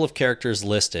a couple of characters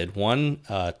listed. One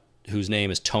whose name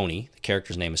is Tony. The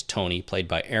character's name is Tony, played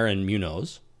by Aaron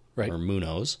Munoz. Right. Or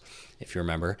Munoz, if you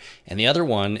remember. And the other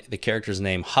one, the character's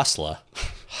name, Hustla,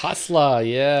 Hustla,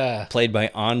 yeah. played by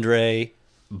Andrei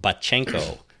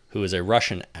Bachenko, who is a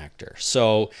Russian actor.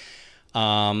 So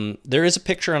there is a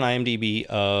picture on IMDb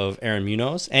of Aaron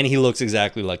Munoz, and he looks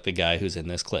exactly like the guy who's in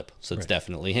this clip. So it's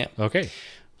definitely him. Okay.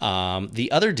 The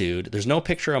other dude, there's no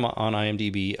picture on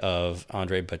IMDb of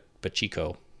Andrei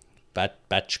Bachenko.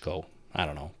 Bachko. I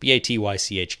don't know.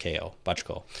 Batychko.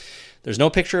 Bachko. There's no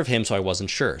picture of him, so I wasn't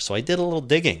sure. So I did a little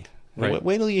digging. Right.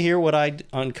 Wait till you hear what I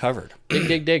uncovered.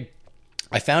 Dig.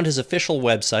 I found his official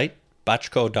website,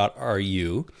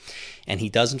 bachko.ru, and he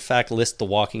does in fact list The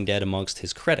Walking Dead amongst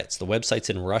his credits. The website's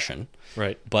in Russian,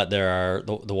 Right. but there are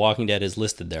The Walking Dead is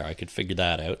listed there. I could figure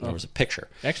that out. And there was a picture.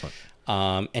 Excellent.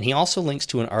 And he also links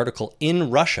to an article in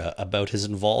Russia about his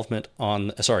involvement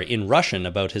in Russian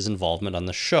about his involvement on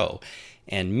the show.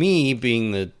 And me,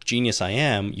 being the genius I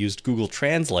am, used Google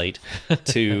Translate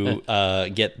to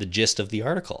get the gist of the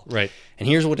article. Right. And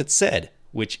here's what it said,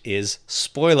 which is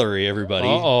spoilery, everybody.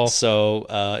 Uh-oh. So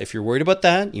if you're worried about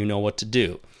that, you know what to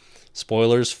do.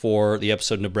 Spoilers for the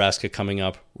episode Nebraska coming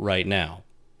up right now.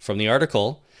 From the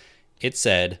article, it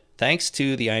said, thanks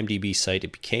to the IMDb site,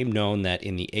 it became known that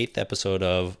in the 8th episode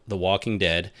of The Walking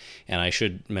Dead, and I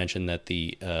should mention that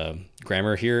the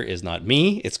grammar here is not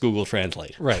me, it's Google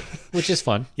Translate. Right, which is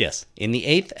fun. Yes. In the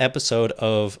 8th episode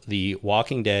of The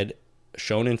Walking Dead,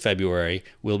 shown in February,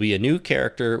 will be a new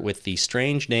character with the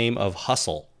strange name of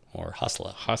Hustle, or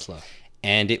Hustla. Hustla.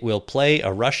 And it will play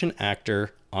a Russian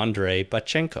actor, Andrei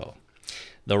Bachenko.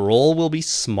 The role will be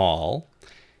small.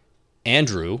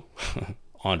 Andrew,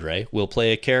 Andre, will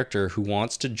play a character who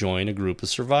wants to join a group of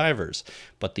survivors,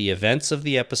 but the events of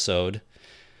the episode,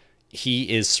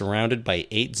 he is surrounded by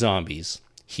 8 zombies.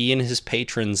 He and his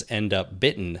patrons end up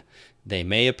bitten. They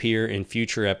may appear in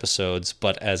future episodes,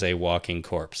 but as a walking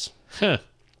corpse. Huh.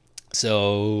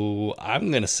 So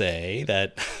I'm going to say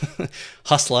that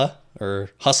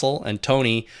Hustle and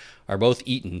Tony are both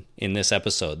eaten in this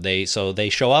episode. They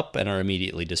show up and are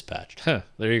immediately dispatched. Huh.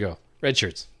 There you go. Red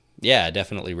shirts. Yeah,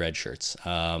 definitely red shirts.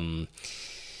 Yeah,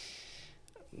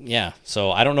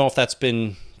 so I don't know if that's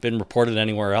been reported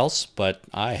anywhere else, but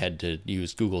I had to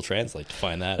use Google Translate to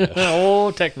find that out.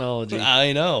 Oh, technology.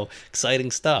 I know.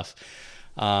 Exciting stuff.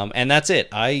 And that's it.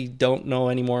 I don't know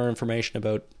any more information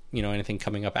about, anything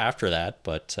coming up after that,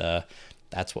 but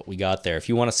that's what we got there. If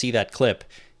you want to see that clip,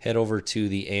 head over to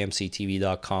the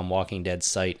amctv.com Walking Dead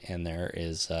site, and there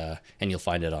is, and you'll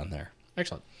find it on there.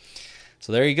 Excellent.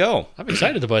 So there you go. I'm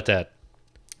excited about that.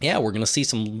 Yeah, we're going to see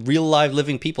some real live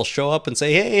living people show up and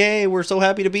say, hey, we're so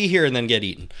happy to be here, and then get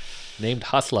eaten. Named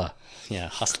Hustla. Yeah,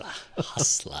 Hustla.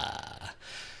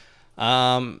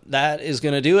 That is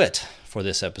going to do it for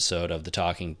this episode of The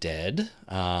Talking Dead.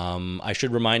 I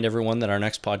should remind everyone that our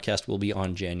next podcast will be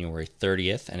on January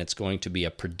 30th, and it's going to be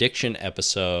a prediction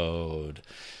episode.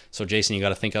 So, Jason, you got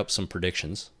to think up some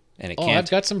predictions. And I've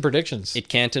got some predictions. It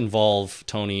can't involve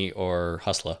Tony or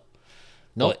Hustla.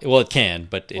 Nope. Well, it can,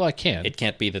 but it can. It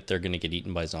can't be that they're going to get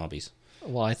eaten by zombies.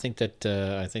 Well, I think that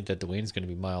Dwayne's going to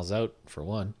be miles out for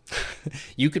one.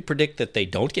 You could predict that they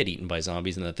don't get eaten by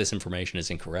zombies and that this information is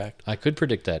incorrect. I could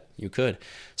predict that. You could.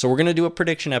 So we're going to do a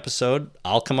prediction episode.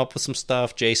 I'll come up with some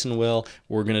stuff. Jason will.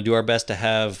 We're going to do our best to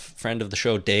have friend of the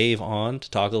show Dave on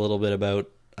to talk a little bit about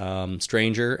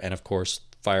Stranger, and of course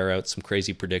fire out some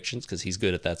crazy predictions because he's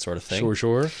good at that sort of thing.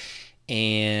 Sure.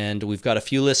 And we've got a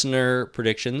few listener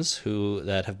predictions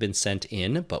that have been sent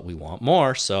in, but we want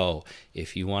more. So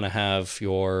if you want to have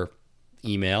your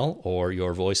email or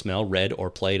your voicemail read or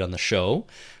played on the show,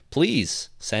 please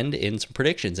send in some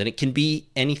predictions. And it can be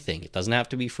anything. It doesn't have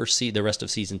to be for the rest of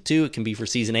season 2. It can be for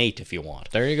season 8 if you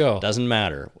want. There you go. It doesn't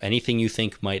matter. Anything you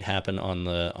think might happen on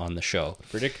the show.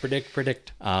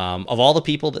 Predict. Of all the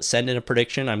people that send in a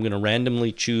prediction, I'm going to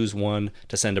randomly choose one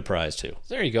to send a prize to.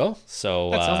 There you go.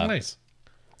 So that sounds nice.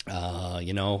 I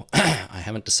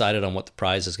haven't decided on what the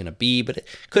prize is going to be, but it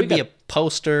could be a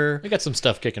poster. We got some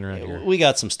stuff kicking around here. We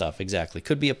got some stuff, exactly.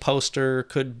 Could be a poster,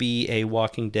 could be a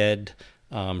Walking Dead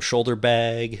shoulder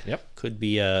bag. Yep. Could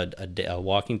be a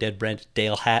Walking Dead branded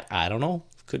Dale hat. I don't know.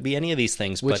 Could be any of these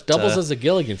things. Which doubles as a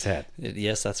Gilligan's hat.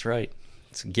 Yes, that's right.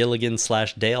 It's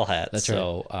Gilligan/Dale hat. That's right.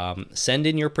 So send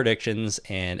in your predictions,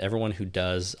 and everyone who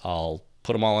does, I'll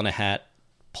put them all in a hat,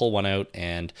 pull one out,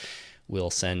 and we'll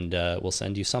send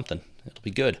you something. It'll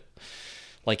be good.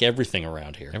 Like everything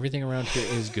around here. Everything around here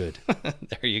is good.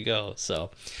 There you go.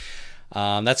 So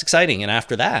that's exciting. And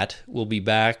after that, we'll be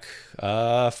back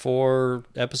for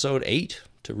episode 8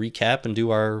 to recap and do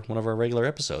one of our regular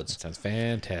episodes. That sounds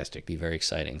fantastic. Be very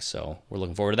exciting. So we're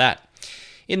looking forward to that.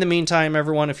 In the meantime,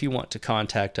 everyone, if you want to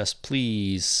contact us,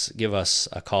 please give us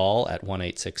a call at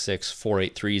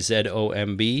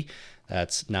 1-866-483-ZOMB.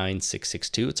 That's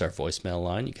 9662. It's our voicemail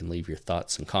line. You can leave your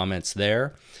thoughts and comments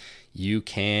there. You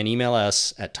can email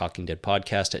us at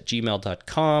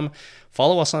talkingdeadpodcast@gmail.com.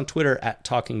 Follow us on Twitter at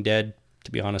talkingdead.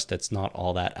 To be honest, that's not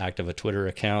all that active a Twitter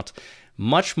account.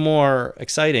 Much more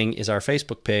exciting is our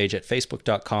Facebook page at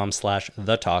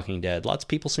facebook.com/thetalkingdead. Lots of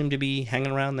people seem to be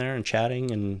hanging around there and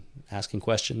chatting and asking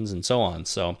questions and so on.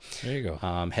 So there you go.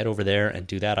 Head over there and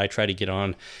do that. I try to get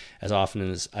on as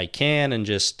often as I can and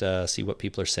just see what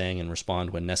people are saying and respond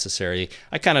when necessary.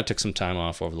 I kind of took some time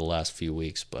off over the last few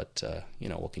weeks, but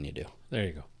what can you do? There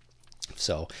you go.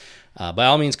 So by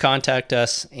all means, contact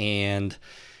us, and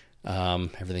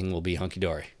everything will be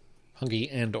hunky-dory. Hunky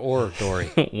and or dory.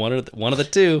 one of the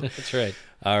two. That's right.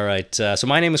 All right. So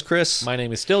my name is Chris. My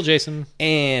name is still Jason.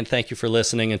 And thank you for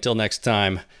listening. Until next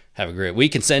time, have a great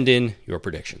week and send in your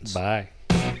predictions. Bye.